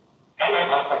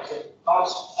 MMR vaccine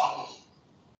causes autism.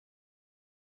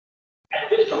 And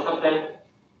this doctor then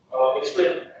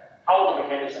explained how the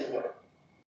mechanism works.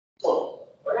 So,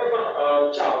 whenever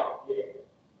a child is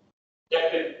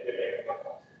injected with MMR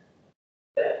vaccine,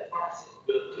 that vaccine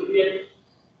will create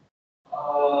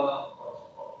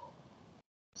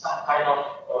some kind of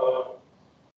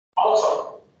ulcer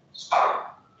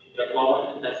scar in the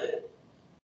lower intestine.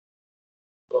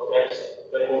 So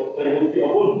there will be a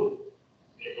wound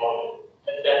in the body,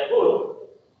 and that wound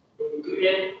will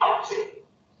create toxin.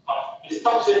 This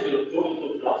toxin will go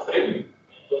into the bloodstream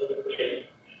and will create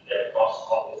that cause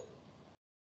autism.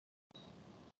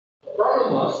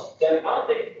 problem was that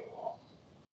article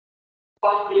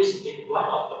published in one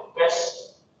of the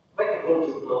best medical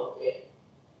journal in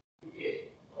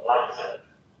UK, like that.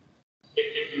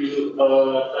 If you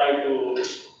try to,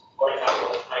 for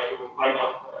example, try to find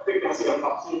out efficacy of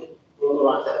vaccine, you will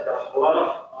Lancet. There's a lot of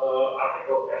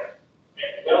articles there.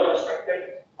 And well-respected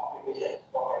publication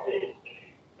for the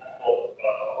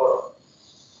world.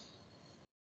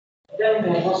 Then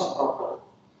there was a problem.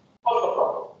 What's the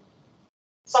problem?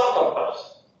 Some doctors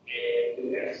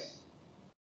in the US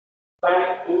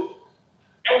try to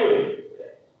emulate,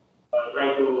 try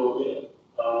to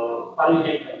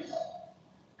validate themselves.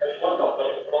 There's one doctor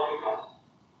in Florida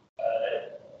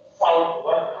found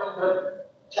 100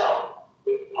 child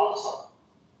with ulcer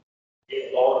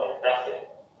in law and testing.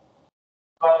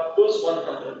 But those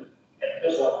 100 and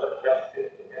those 100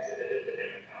 tested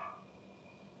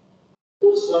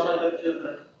those 100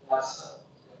 children was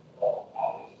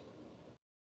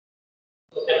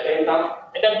so that came down,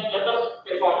 and then later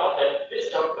they found out that this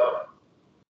doctor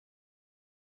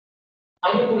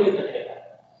manipulated data.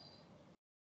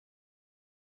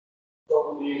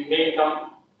 So we made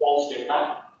up false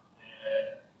data, and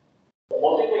the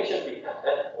motivation behind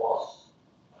that was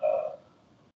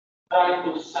trying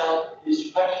to sell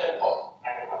this version of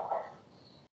animal health.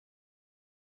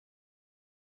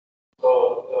 So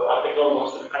the article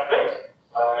was retracted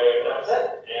by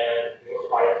Lancet and it was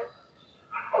fired.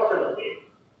 Unfortunately,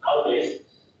 nowadays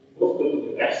we moved to the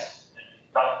US and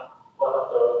become one of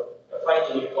the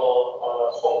evangelical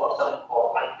spokesperson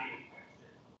for anti.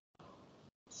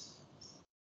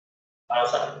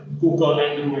 Google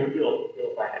and Google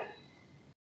will find it.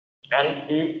 And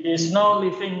he is now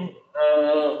living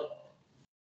a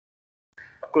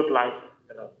good life,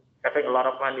 having a lot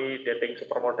of money, dating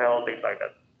supermodel, things like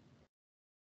that.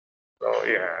 So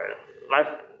yeah,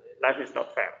 life is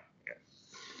not fair. Yeah.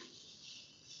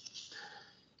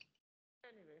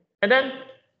 And then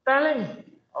telling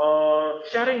or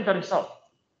sharing the result.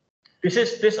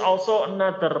 This also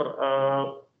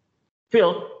another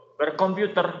field where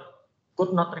computer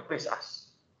could not replace us.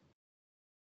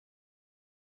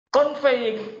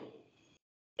 Conveying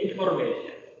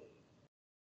information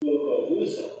to a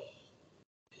user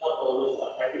is not always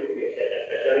a happy occasion,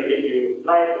 especially if you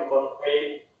try to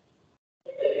convey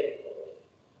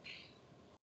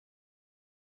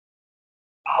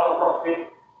our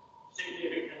profit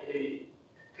significantly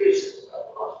increased,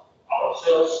 our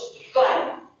sales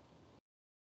declined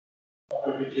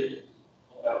double-digit.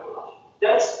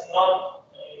 That's not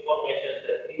information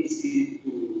that easy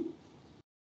to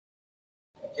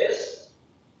digest,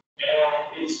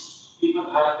 and it's even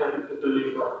harder to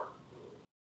deliver.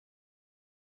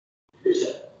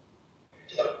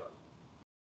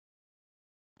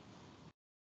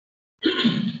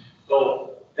 So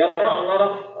there are a lot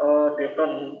of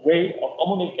different ways of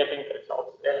communicating the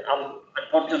results, and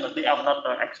unfortunately, I'm not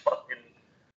an expert in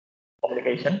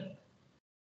communication.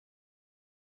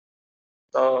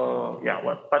 So yeah,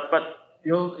 but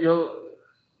you'll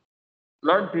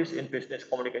learn this in business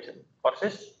communication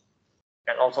courses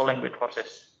and also language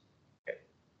courses. Okay.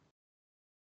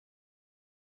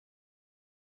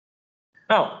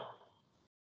 Now,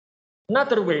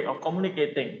 another way of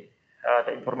communicating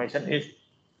the information is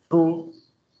through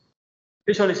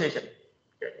visualization.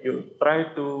 Okay. You try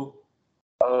to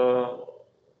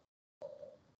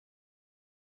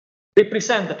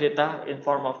represent the data in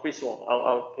form of visual.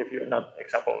 I'll give you another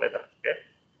example later. Okay.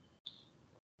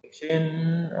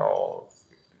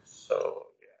 So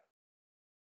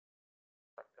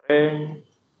yeah.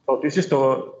 So this is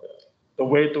the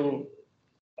way to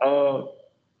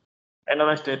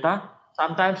analyze data.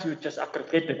 Sometimes you just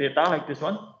aggregate the data like this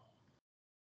one.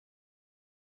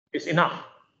 It's enough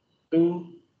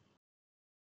to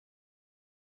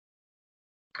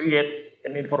create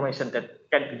an information that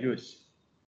can be used.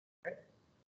 Okay?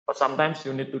 But sometimes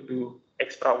you need to do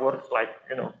extra work like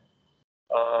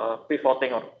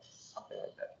pivoting or something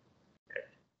like that. Okay.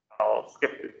 I'll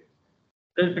skip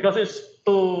it because it's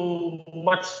too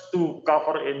much to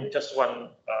cover in just one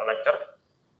lecture.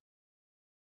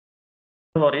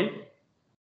 Don't worry.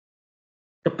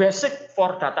 The basic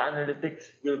for data analytics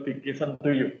will be given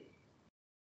to you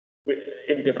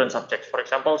in different subjects. For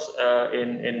example,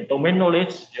 in domain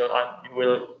knowledge, you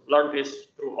will learn this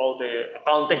through all the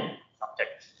accounting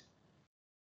subjects.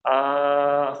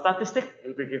 Statistics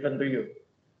will be given to you.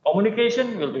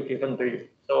 Communication will be given to you.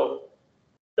 So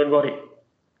don't worry,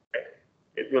 okay.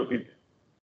 It will be.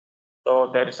 So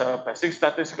there is a basic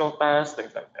statistical test,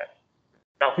 things like that.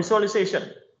 Now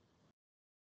visualization.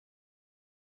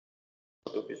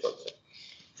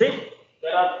 See,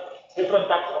 there are different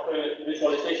types of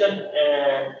visualization,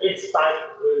 and each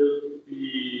type will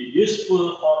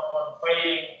useful for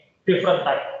conveying different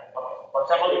type of information. For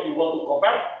example, if you want to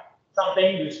compare something,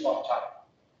 use bar chart.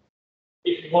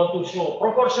 If you want to show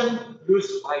proportion,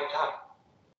 use pie chart.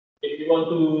 If you want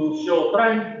to show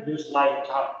trend, use line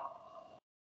chart.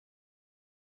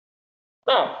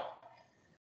 Now,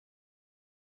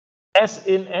 as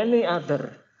in any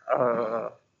other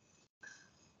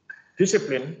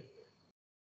discipline,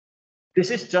 this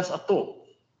is just a tool.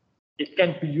 It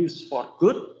can be used for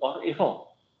good or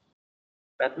evil.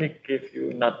 Let me give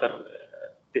you another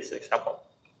this example.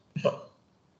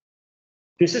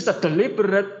 This is a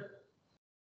deliberate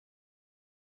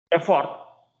effort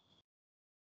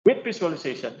with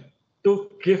visualization to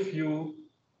give you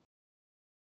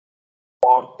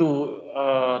or to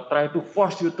try to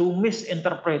force you to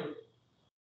misinterpret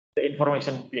the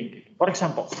information being given. For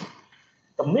example,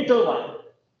 the middle one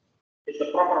is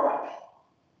the proper one.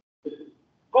 The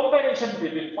combination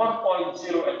between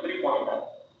 4.0 and 3.9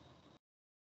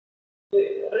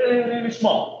 is really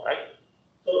small, right?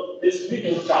 So this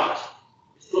middle chart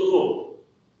is too slow.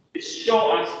 It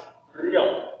shows us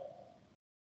real.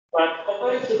 But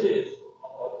compared to this,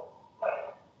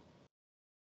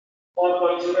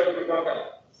 4.0 and 3.9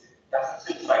 doesn't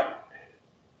seem right.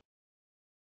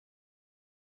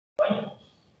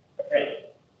 Okay.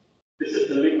 This is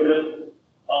deliberate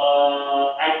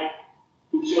act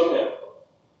to show that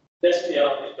this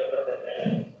PR is better than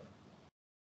that.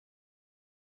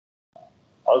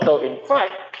 Although in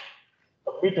fact,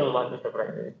 the middle one is the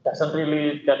right. It doesn't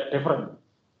really that different.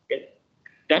 Okay.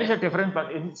 There is a difference,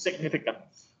 but insignificant.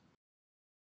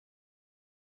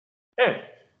 Okay.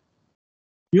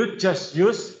 You just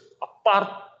use a part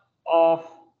of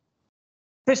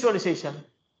visualization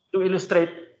to illustrate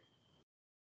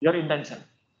your intention.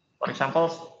 For example,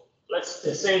 let's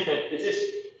just say that this is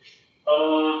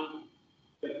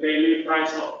the daily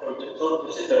price of project. So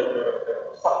this is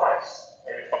the stock price.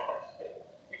 Stock price.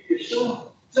 If you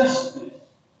show just this,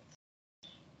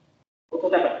 what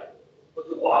would happen?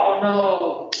 Oh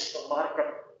no, the market,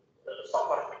 the stock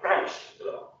market crashed.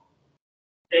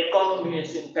 The economy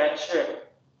is in bad shape.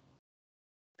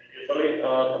 Usually,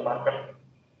 the market,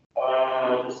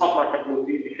 the stock market will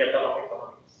be indicator of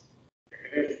economics. If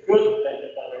it is good, then the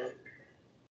economy is good.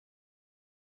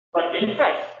 But in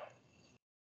fact,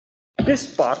 this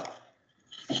part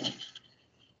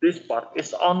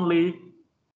is only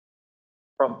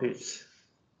from this.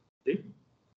 See?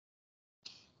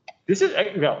 This is,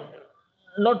 well,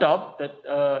 no doubt that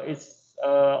it's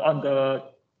on the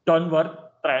downward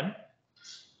trend.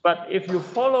 But if you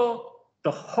follow the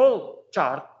whole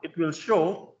chart, it will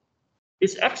show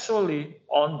it's actually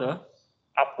on the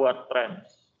upward trend.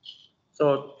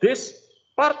 So this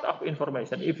part of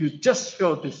information, if you just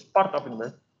show this part of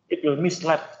information, it will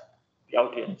mislead the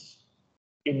audience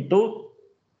into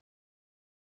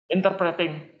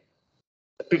interpreting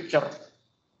the picture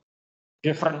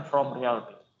different from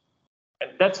reality.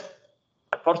 And that's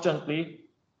unfortunately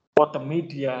what the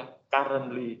media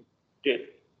currently did.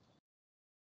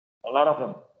 A lot of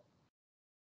them.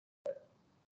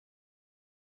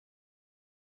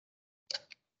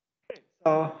 Okay,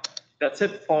 so that's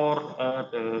it for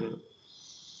the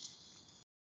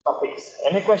topics.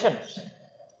 Any questions?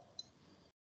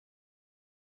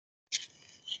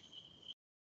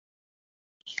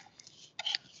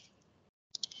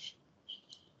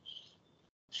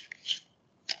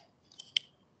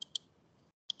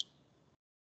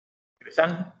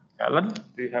 Christian, Alan,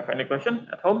 do you have any question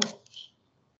at home?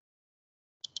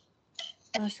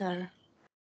 No, sir.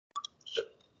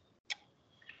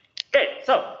 Okay,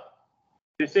 so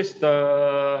this is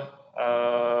the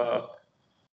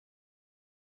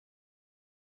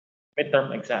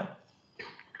midterm exam.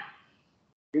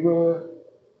 We will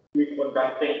be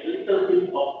conducting a little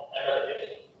bit of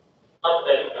analysis. Not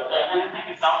that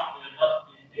the exam will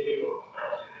not be difficult.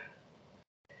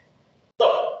 So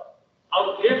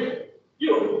I'll give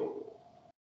you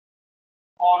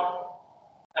four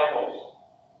tables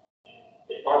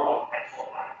in form of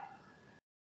exercise.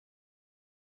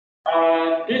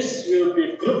 This will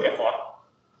be group effort,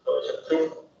 so it's a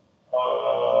group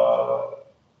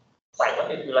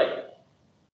assignment if you like.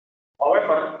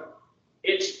 However,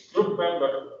 each group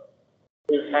member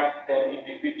will have their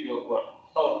individual work.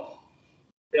 So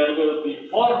there will be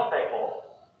four tables.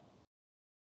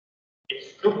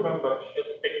 Each group member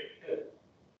should pick two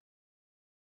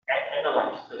and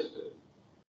analyze those two.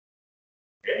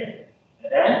 Okay?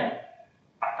 And then,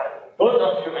 after both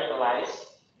of you analyze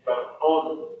your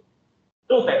own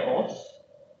two tables,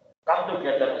 come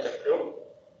together as a group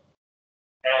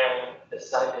and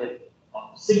decide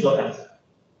on single answer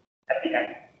at the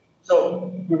end.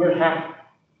 So we will have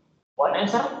one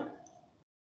answer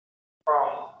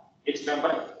each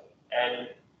member and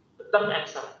return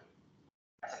answer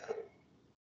as a group.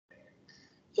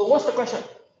 So what's the question?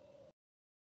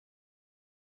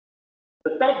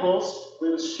 The tables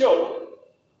will show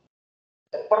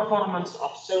the performance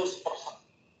of salesperson.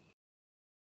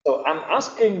 So I'm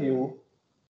asking you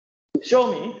to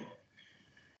show me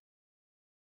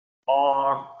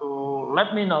or to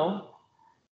let me know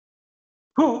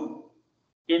who,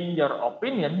 in your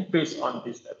opinion, based on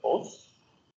these tables,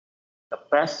 the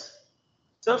best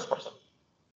salesperson.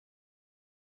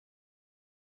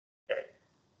 Okay.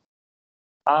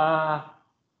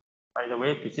 By the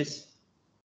way, this is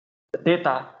the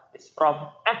data is from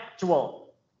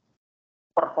actual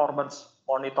performance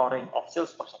monitoring of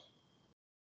salesperson.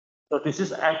 So this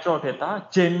is actual data,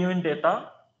 genuine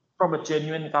data from a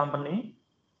genuine company.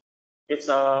 It's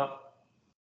a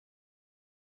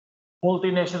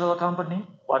multinational company,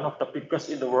 one of the biggest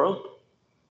in the world.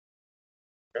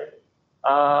 Okay.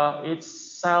 It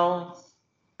sells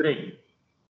drink,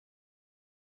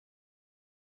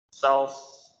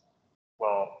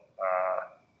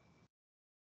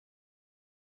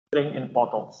 drink in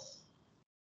bottles.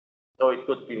 So it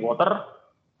could be water,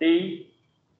 tea,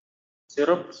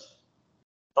 syrups,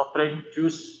 soft drink,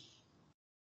 juice,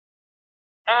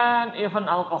 and even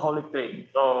alcoholic drink.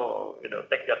 So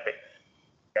take your pick.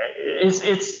 Okay,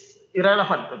 it's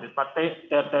irrelevant to this, but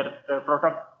their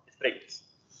product is drinks.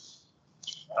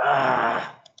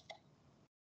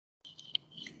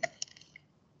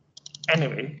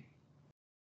 Anyway,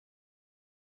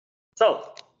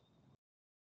 so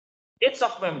each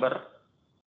of member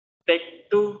take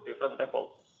two different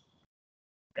tables,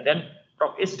 and then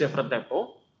from each different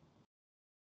table,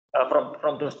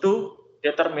 from those two,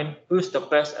 determine who's the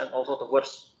best and also the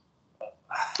worst.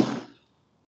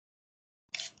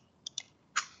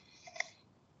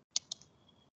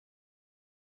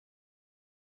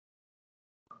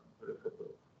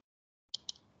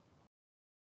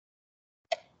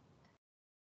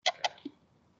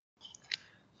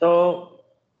 So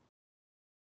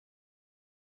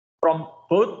from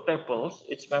both tables,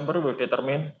 each member will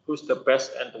determine who's the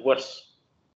best and the worst.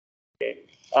 Okay.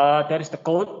 There is the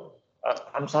code.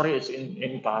 I'm sorry, it's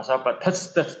in Bahasa, but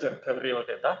that's the real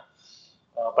data.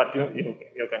 But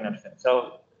you can understand.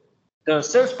 So the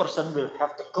salesperson will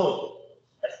have the code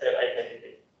as their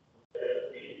identity.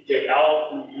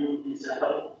 JL, EU, B7,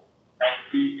 and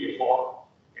B4.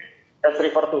 That's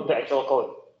referred to the actual code,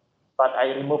 but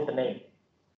I removed the name.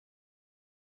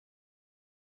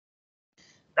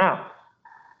 Now,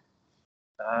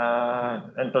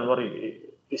 and don't worry,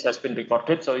 this has been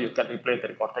recorded, so you can replay the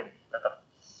recording later.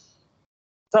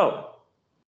 So,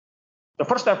 the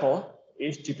first table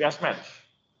is GPS match.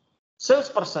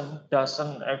 Salesperson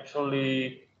doesn't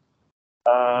actually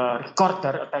record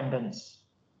their attendance.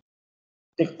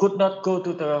 They could not go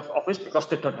to the office because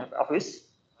they don't have office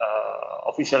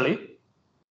officially,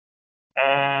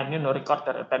 and record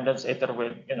their attendance either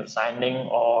with signing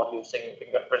or using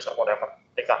fingerprints or whatever.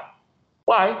 They can't.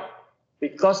 Why?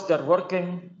 Because their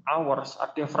working hours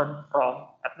are different from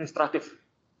administrative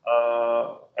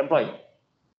employee.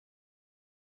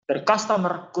 Their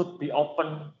customer could be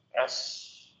open as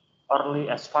early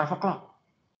as 5 o'clock,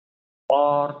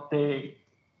 or they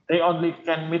only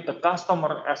can meet the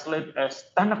customer as late as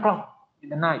 10 o'clock in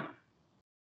the night.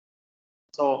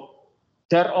 So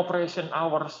their operation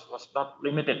hours was not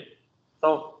limited.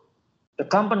 So the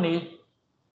company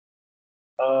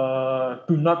does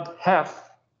not have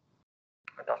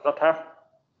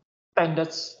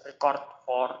attendance record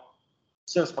for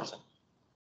salesperson.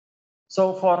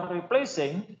 So for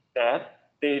replacing that,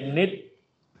 they need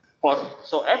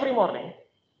so every morning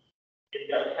in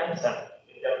their handset,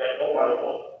 in their mobile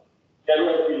phone, there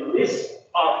will be list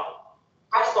of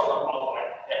customer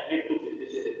outlet that need to be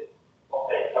visited.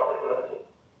 Okay, particularly.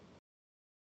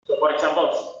 So for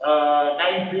example,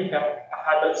 9B have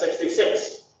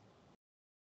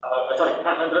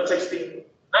 169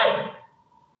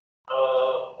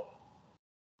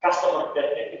 customers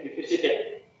that need to be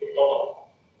visited in total.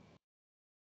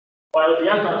 While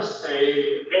the others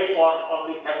say A4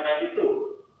 only have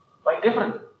 92. Why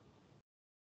different?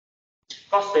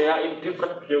 Because they are in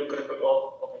different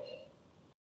geographical location.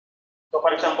 So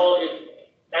for example, if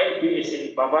 9B is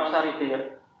in Babasari,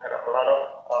 there are a lot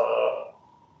of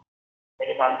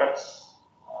mini markets,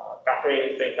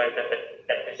 cafe, things like that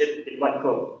can visit in one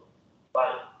go.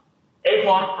 But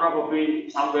A4 probably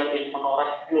somewhere in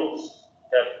Menoreh Hills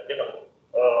that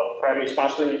very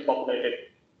sparsely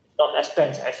populated, not as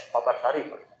dense as Babasari.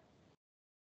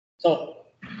 So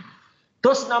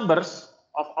those numbers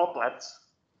of outlets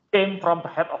came from the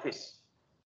head office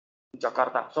in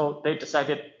Jakarta. So they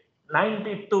decided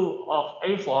 92 of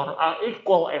A4 are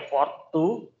equal effort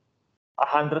to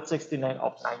 169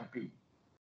 of 9B.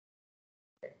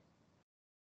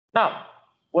 Now,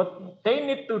 what they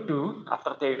need to do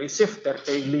after they receive their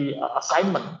daily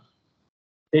assignment,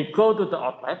 they go to the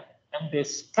outlet and they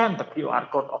scan the QR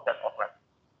code of that outlet,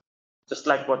 just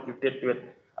like what you did with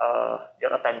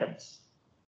your attendance.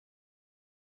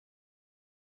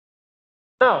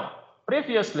 Now,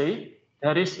 previously,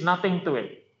 there is nothing to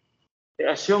it. They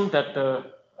assume that the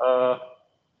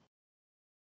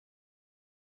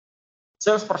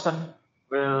salesperson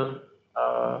will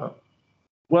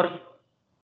work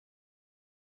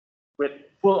with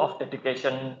full of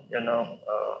dedication,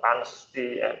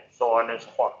 honesty, and so on and so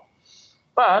forth.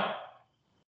 But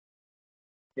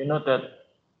you know that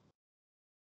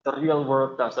the real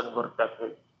world doesn't work that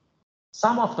way.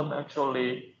 Some of them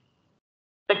actually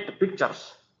take the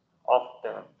pictures of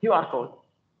the QR code,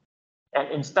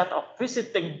 and instead of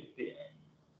visiting the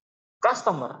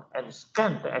customer and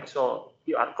scan the actual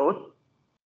QR code,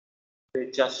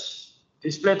 they just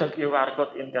display the QR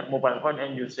code in their mobile phone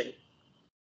and using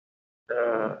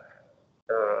the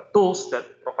tools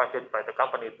that provided by the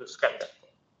company to scan that,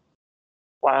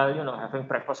 while having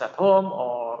breakfast at home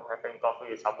or having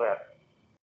coffee somewhere.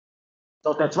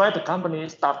 So that's why the company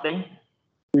is starting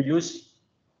to use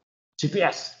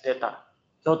GPS data.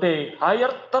 So they hire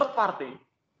third party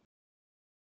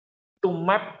to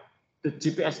map the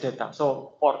GPS data.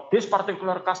 So for this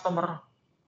particular customer,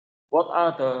 what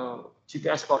are the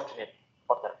GPS coordinates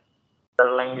for them? The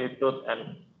longitude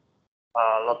and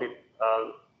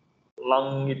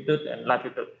longitude and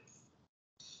latitude.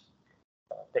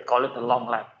 They call it the long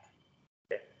lat.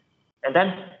 Okay. And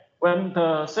then when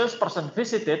the salesperson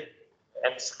visited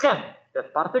and scanned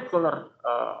that particular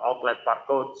outlet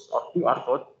barcodes or QR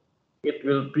code, it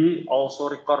will be also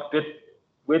recorded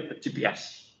with the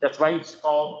GPS. That's why it's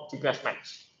called GPS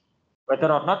match.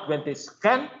 Whether or not when they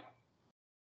scan,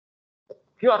 the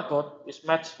QR code is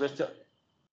matched with the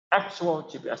actual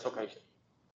GPS location.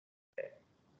 Okay.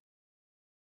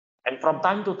 And from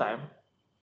time to time,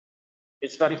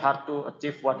 it's very hard to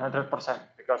achieve 100%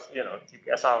 because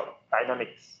GPS are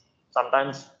dynamic.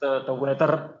 Sometimes the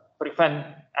weather prevent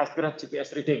accurate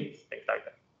GPS reading, things like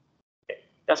that. Okay.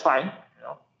 That's fine.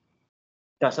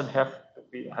 Doesn't have to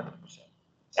be 100%.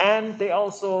 And they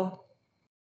also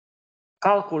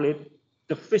calculate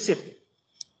the visit,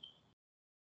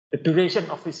 the duration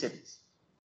of visits.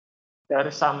 There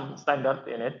is some standard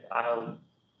in it. I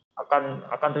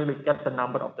can't really get the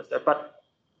number of the step, but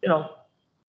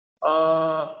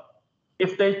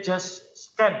if they just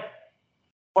scan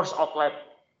first outlet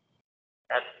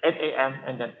at 8 a.m.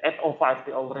 and then 8:05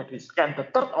 they already scan the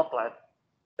third outlet,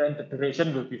 then the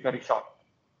duration will be very short.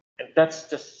 And that's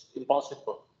just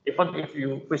impossible. Even if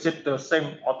you visit the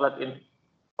same outlet in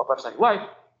Oversight, why?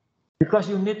 Because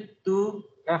you need to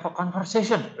have a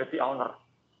conversation with the owner.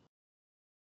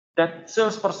 That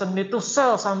salesperson need to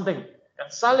sell something,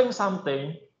 and selling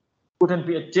something couldn't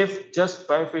be achieved just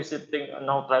by visiting an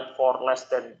outlet for less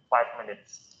than 5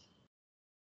 minutes.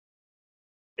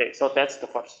 Okay, so that's the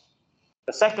first.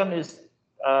 The second is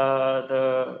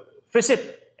the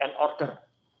visit and order.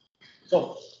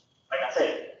 So, like I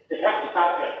said, they have the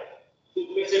target to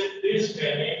visit this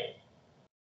many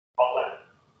outlets.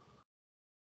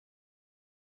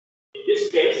 In this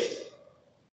case,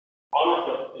 all of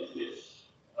them is this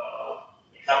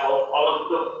example, all of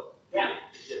them, yeah.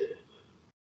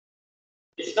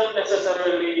 It's not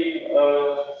necessarily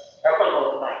happen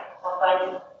all the time.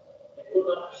 Sometimes they do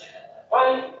not visit. Why?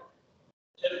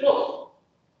 It's close.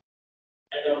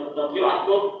 And the QR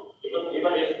code,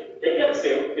 even if they can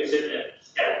still visit and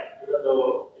scan, even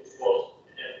though it's closed,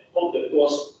 and hold the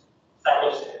closed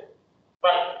status.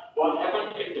 But what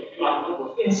happened if the QR code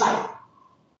was inside?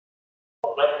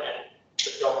 And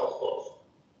the job was closed.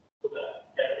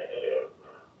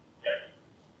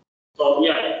 So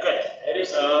yeah, okay. There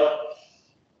is a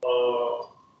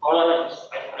tolerance.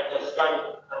 I just can't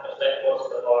understand what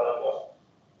the tolerance was.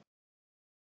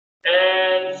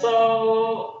 And so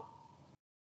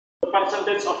the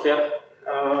percentage of their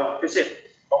visit,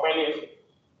 how many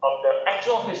of the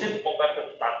actual visit compared to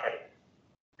the target.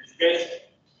 In this case,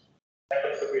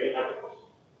 happens to be 100%.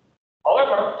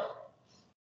 However,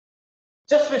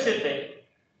 just visiting,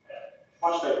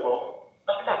 much people,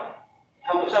 not enough.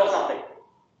 Have to sell something.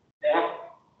 They have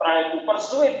tried to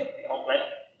persuade the outlet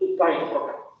to buy the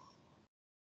product.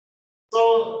 So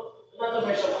another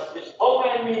measurement is how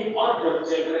many orders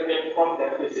generated from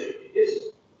their visit. In this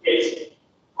case,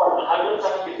 from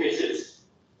 170 visits,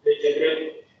 they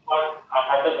generate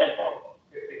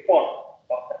 154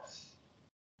 orders.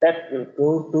 That will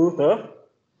go to the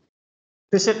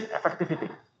visit effectivity.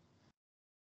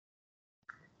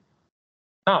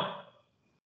 Now,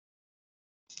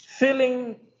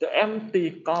 filling the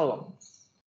empty columns,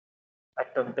 I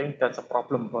don't think that's a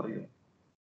problem for you.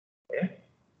 Okay?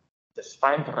 Just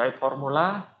find the right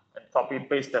formula and copy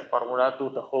paste that formula to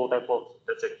the whole table.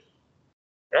 That's it.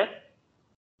 Okay?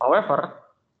 However,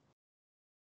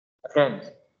 again,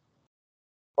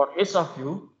 for each of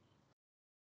you,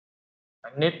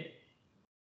 I need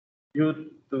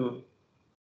you to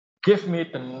give me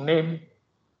the name,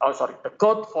 the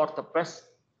code for the best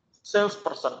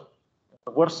salesperson,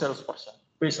 the worst salesperson,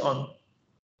 based on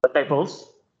the tables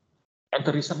and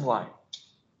the reason why.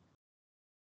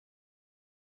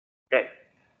 Okay,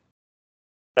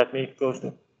 let me go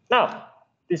to, now,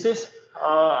 this is,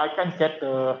 I can get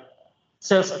the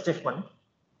sales achievement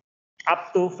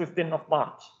up to 15th of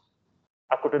March.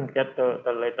 I couldn't get the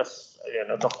latest,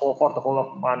 for the whole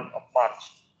of month of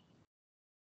March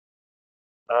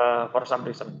for some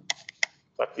reason,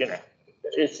 but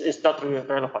it's not really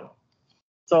relevant.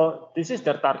 So this is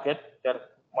their target, their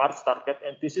March target,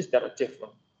 and this is their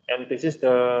achievement. And this is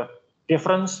the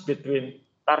difference between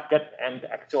target and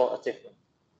the actual achievement.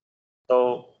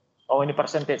 So how many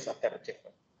percentage of their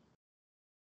achievement?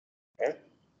 Okay.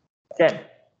 Again,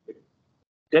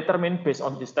 determine based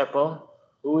on this table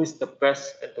who is the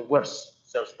best and the worst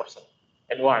salesperson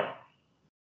and why.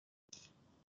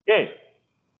 Okay.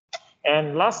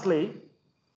 And lastly,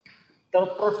 the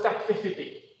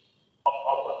productivity of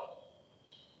offer.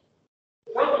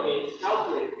 The company is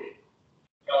calculated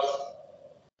because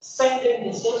sending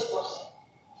the salesperson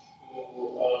to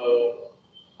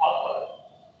offer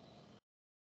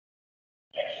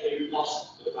actually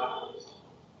costs the company.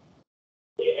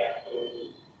 They have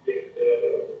to give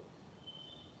the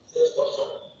salesperson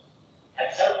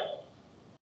heads up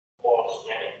for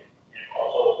scanning and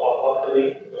also for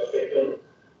ordering because they don't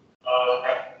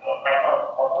have paper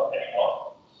order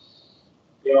anymore.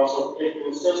 They also give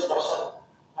the salesperson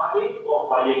money for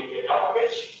buying the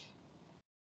package.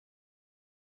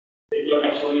 They don't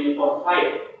actually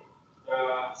provide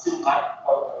SIM card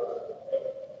for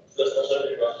the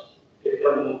salesperson because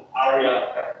different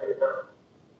area have different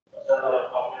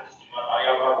comments di mana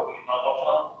area berapa kita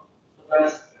total,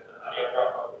 terus area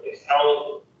berapa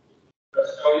Excel,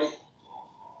 choice,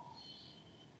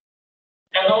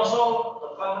 and also the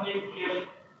company give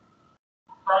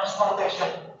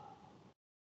transportation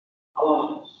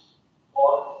allowance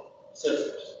for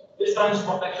salesperson. This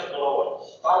transportation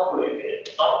allowance calculated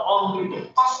not only the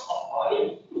cost of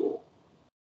buying food,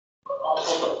 but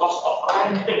also the cost of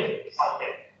renting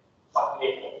something.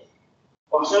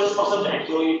 For salesperson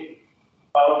actually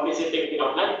while visiting the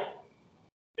outlet,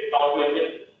 they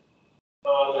calculated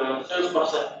the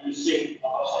salesperson using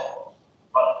motorcycle.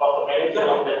 But for the manager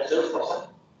of that salesperson,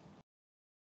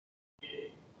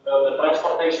 the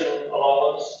transportation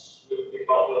allowance will be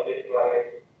calculated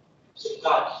by SIM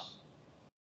cards.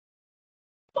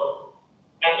 So,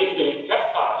 and if they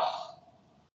have cars,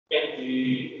 can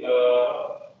we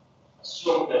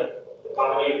assume that the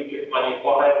company will give money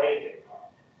for renting?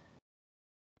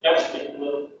 That's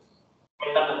the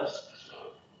maintenance.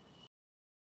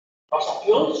 Cost of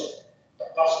fuels, the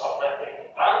cost of renting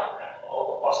the car, and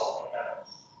all the cost of maintenance.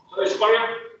 So it's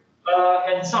quite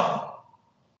handsome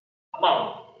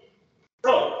amount.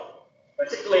 So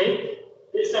basically,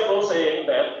 this table saying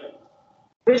that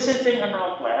visiting an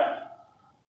outlet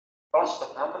costs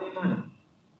the company money.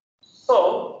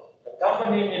 So the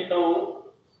company need to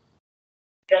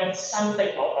get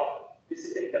something out of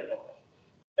visiting that outlet.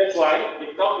 That's why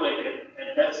we calculated,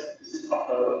 and this is of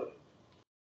the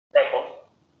table.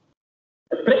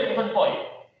 The break-even point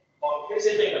for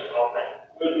visiting an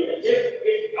outlet will be achieved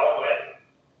if the outlet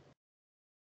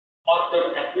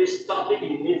order at least 30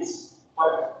 units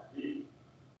per week.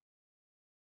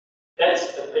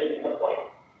 That's the break-even point.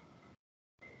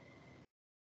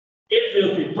 It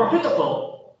will be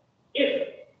profitable if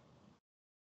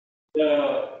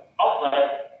the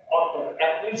outlet order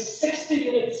at least 60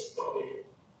 units per week.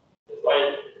 That's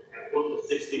why I go to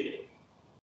 60 units.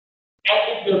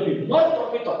 And it will be more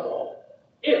profitable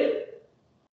if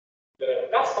the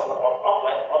customer of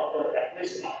outlet order at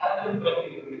least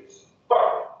 120 units per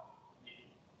week.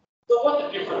 So what's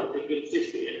the difference between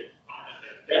 60 and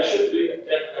 100? There should be a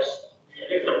difference.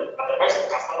 Otherwise, the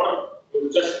customer will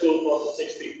just go for the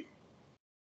 60.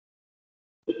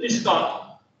 The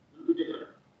discount will be different.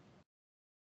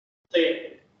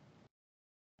 Say,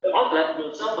 the outlet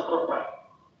will sell the product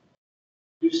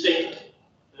using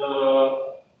the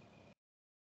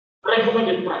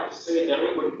recommended price. Say the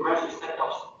recommended price is 10,000.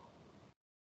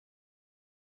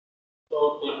 So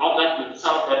the outlet will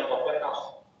sell that for 10,000.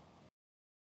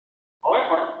 However,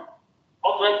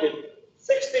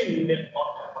 3 unit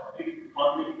order, but we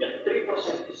only get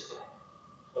 3% discount.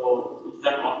 So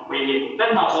instead of paying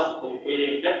 10,000, we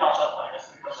pay 10,000 minus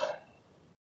 3%.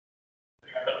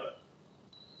 Remember?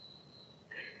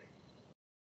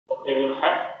 So they will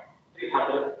have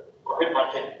 300 profit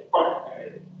margin per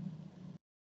unit.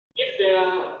 If the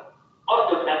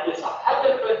order at least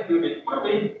 120 units per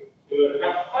week, we will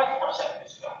have 5%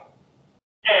 discount.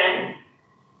 And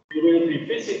we will be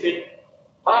visited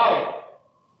by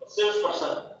the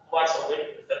salesperson twice a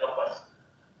week instead of once.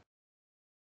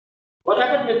 What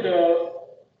happened with the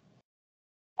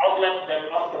outlet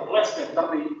that order less than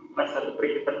 30, less than the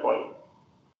break-even point?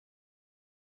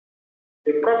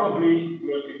 They probably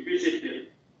will be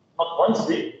visited not once a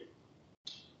week,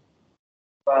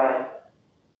 but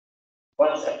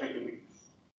once every 2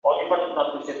 weeks, or even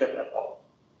not visited at all.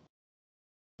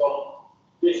 So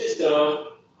this is the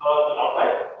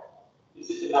outlet. This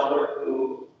is the number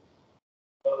to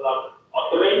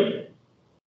ordering.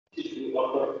 This is the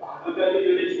order 120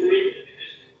 units per week. This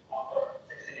is the order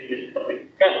 60 units per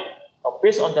week. Okay. So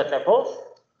based on that level,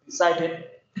 decided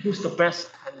who's the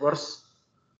best and worst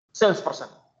salesperson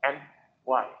and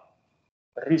why.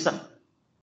 The reason.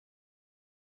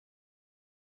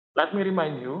 Let me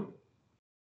remind you,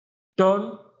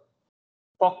 don't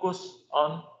focus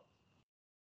on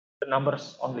the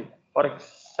numbers only. For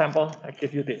example, I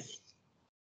give you this.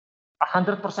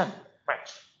 100%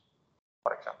 match,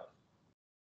 for example.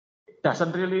 It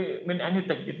doesn't really mean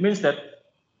anything. It means that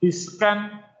he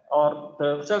scan or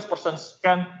the salesperson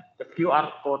scan the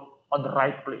QR code on the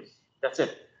right place. That's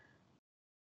it.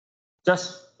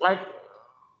 Just like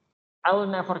I will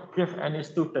never give any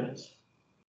students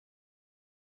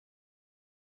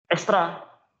extra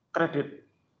credit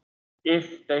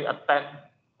if they attend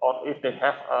or if they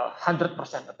have 100%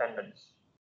 attendance.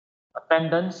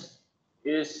 Attendance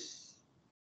is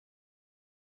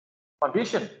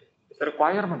condition, is a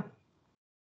requirement,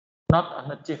 not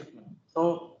an achievement.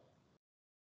 So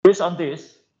based on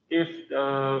this, if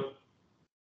the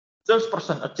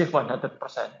salesperson achieve 100%,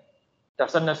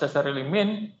 doesn't necessarily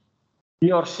mean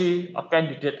he or she a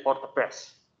candidate for the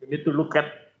best. You need to look at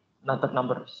another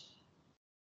numbers.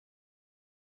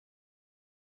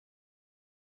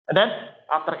 And then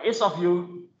after each of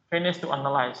you finish to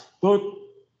analyze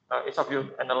each of you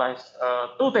analyze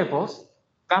 2 tables,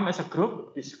 come as a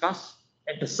group, discuss,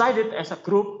 and decide it as a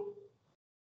group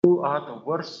who are the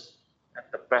worst and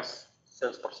the best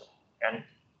salesperson, and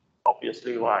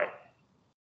obviously why.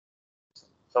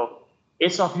 So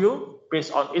each of you,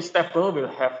 based on each table, will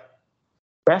have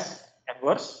best and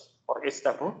worst for each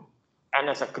table, and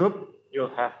as a group,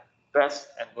 you'll have best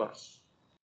and worst.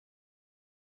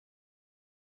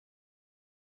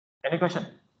 Any question?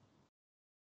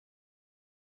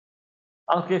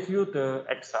 I'll give you the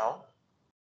Excel,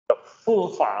 the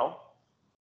full file,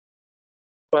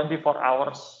 24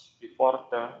 hours before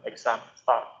the exam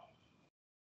starts.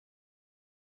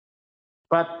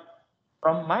 But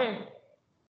from my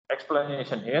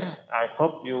explanation here, I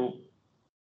hope you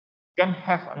can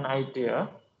have an idea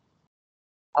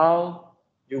how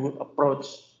you would approach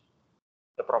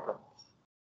the problem.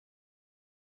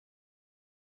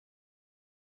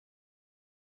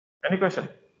 Any question?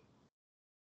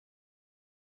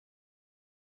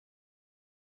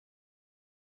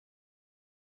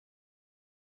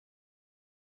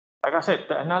 Like I said,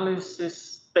 the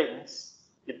analysis things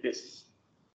in this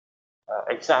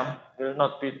exam will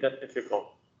not be that difficult.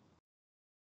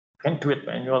 You can do it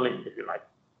manually if you like.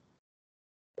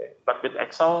 Okay. But with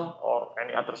Excel or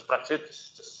any other spreadsheet,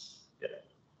 it's just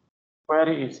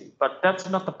very easy. But that's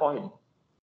not the point.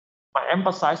 My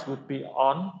emphasis would be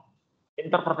on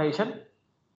interpretation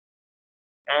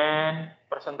and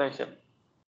presentation.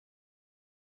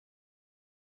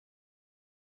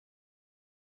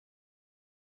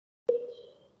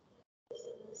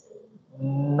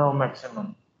 No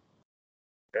maximum.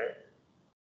 Okay.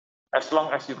 As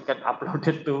long as you can upload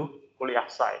it to kuliah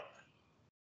site.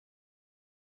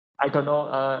 I don't know,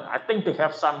 I think they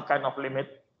have some kind of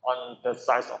limit on the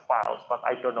size of files, but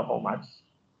I don't know how much.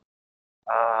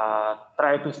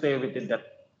 Try to stay within that.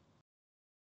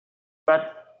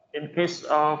 But in case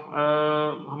of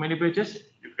how many pages,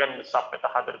 you can submit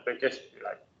 100 pages if you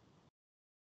like.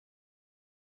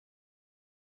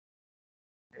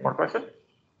 Any more questions?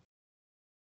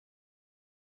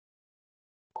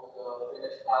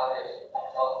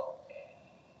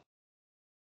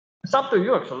 It's up to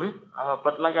you actually,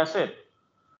 but like I said,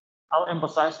 I'll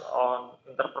emphasize on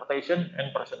interpretation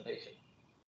and presentation.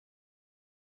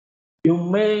 You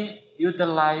may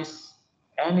utilize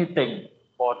anything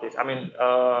for this. I mean,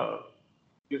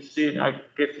 you see, I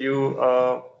give you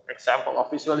example of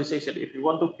visualization. If you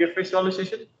want to give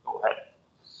visualization, go ahead.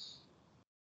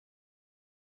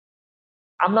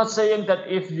 I'm not saying that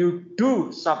if you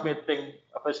do submitting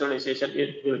a visualization,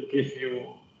 it will give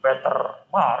you better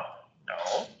mark.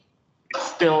 No, it's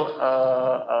still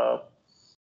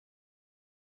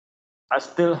I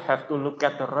still have to look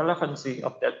at the relevancy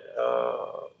of that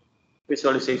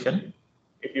visualization.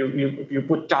 If you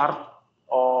put chart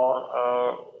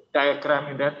or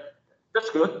diagram in that, that's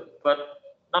good, but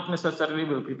not necessarily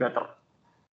will be better.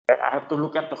 I have to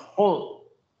look at the whole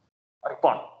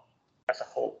report as a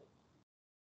whole.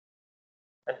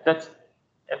 And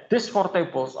these 4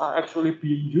 tables are actually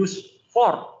being used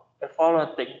for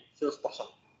evaluating salesperson,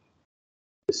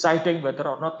 deciding whether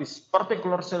or not this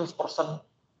particular salesperson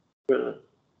will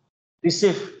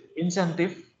receive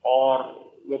incentive or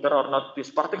whether or not this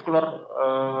particular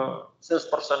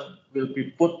salesperson will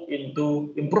be put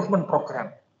into improvement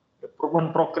program.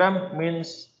 Improvement program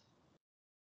means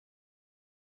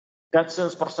that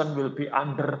salesperson will be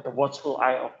under the watchful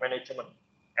eye of management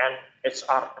and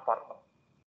HR department.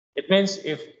 It means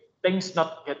if things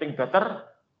not getting better,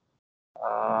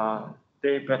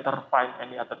 they better find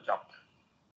any other job.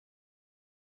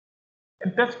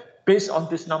 And that's based on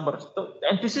these numbers.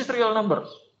 And this is real numbers,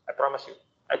 I promise you.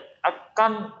 I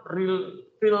can't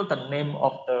reveal the name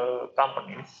of the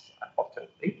companies,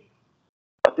 unfortunately,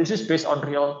 but this is based on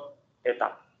real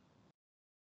data.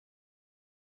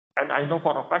 And I know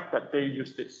for a fact that they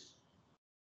use this.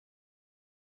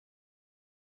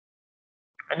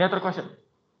 Any other question?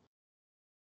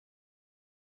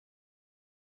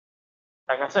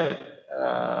 Like I said,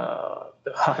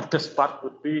 the hardest part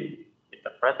would be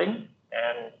interpreting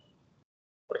and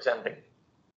presenting.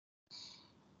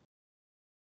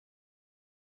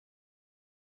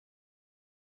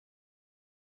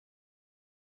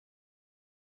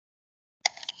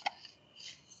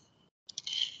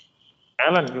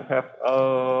 Alan, you have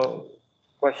a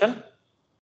question?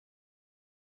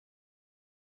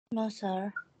 No,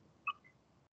 sir.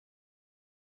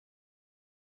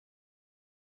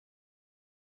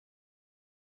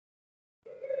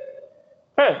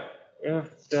 Okay,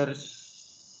 if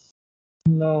there's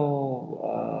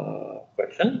no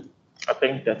question, I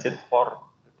think that's it for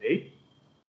today.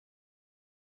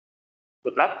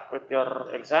 Good luck with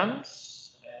your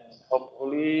exams, and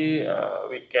hopefully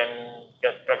we can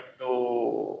get back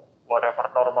to whatever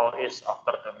normal is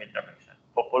after the midterm exam.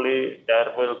 Hopefully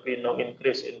there will be no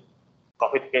increase in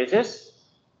COVID cases,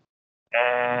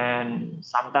 and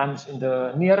sometimes in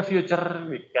the near future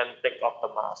we can take off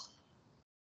the mask.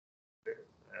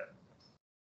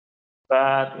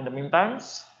 But in the meantime,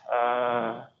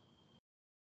 have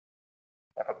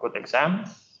a good exam.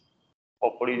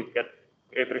 Hopefully you get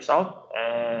great result,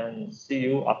 and see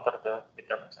you after the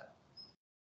midterm exam.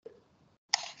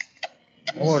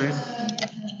 No worries.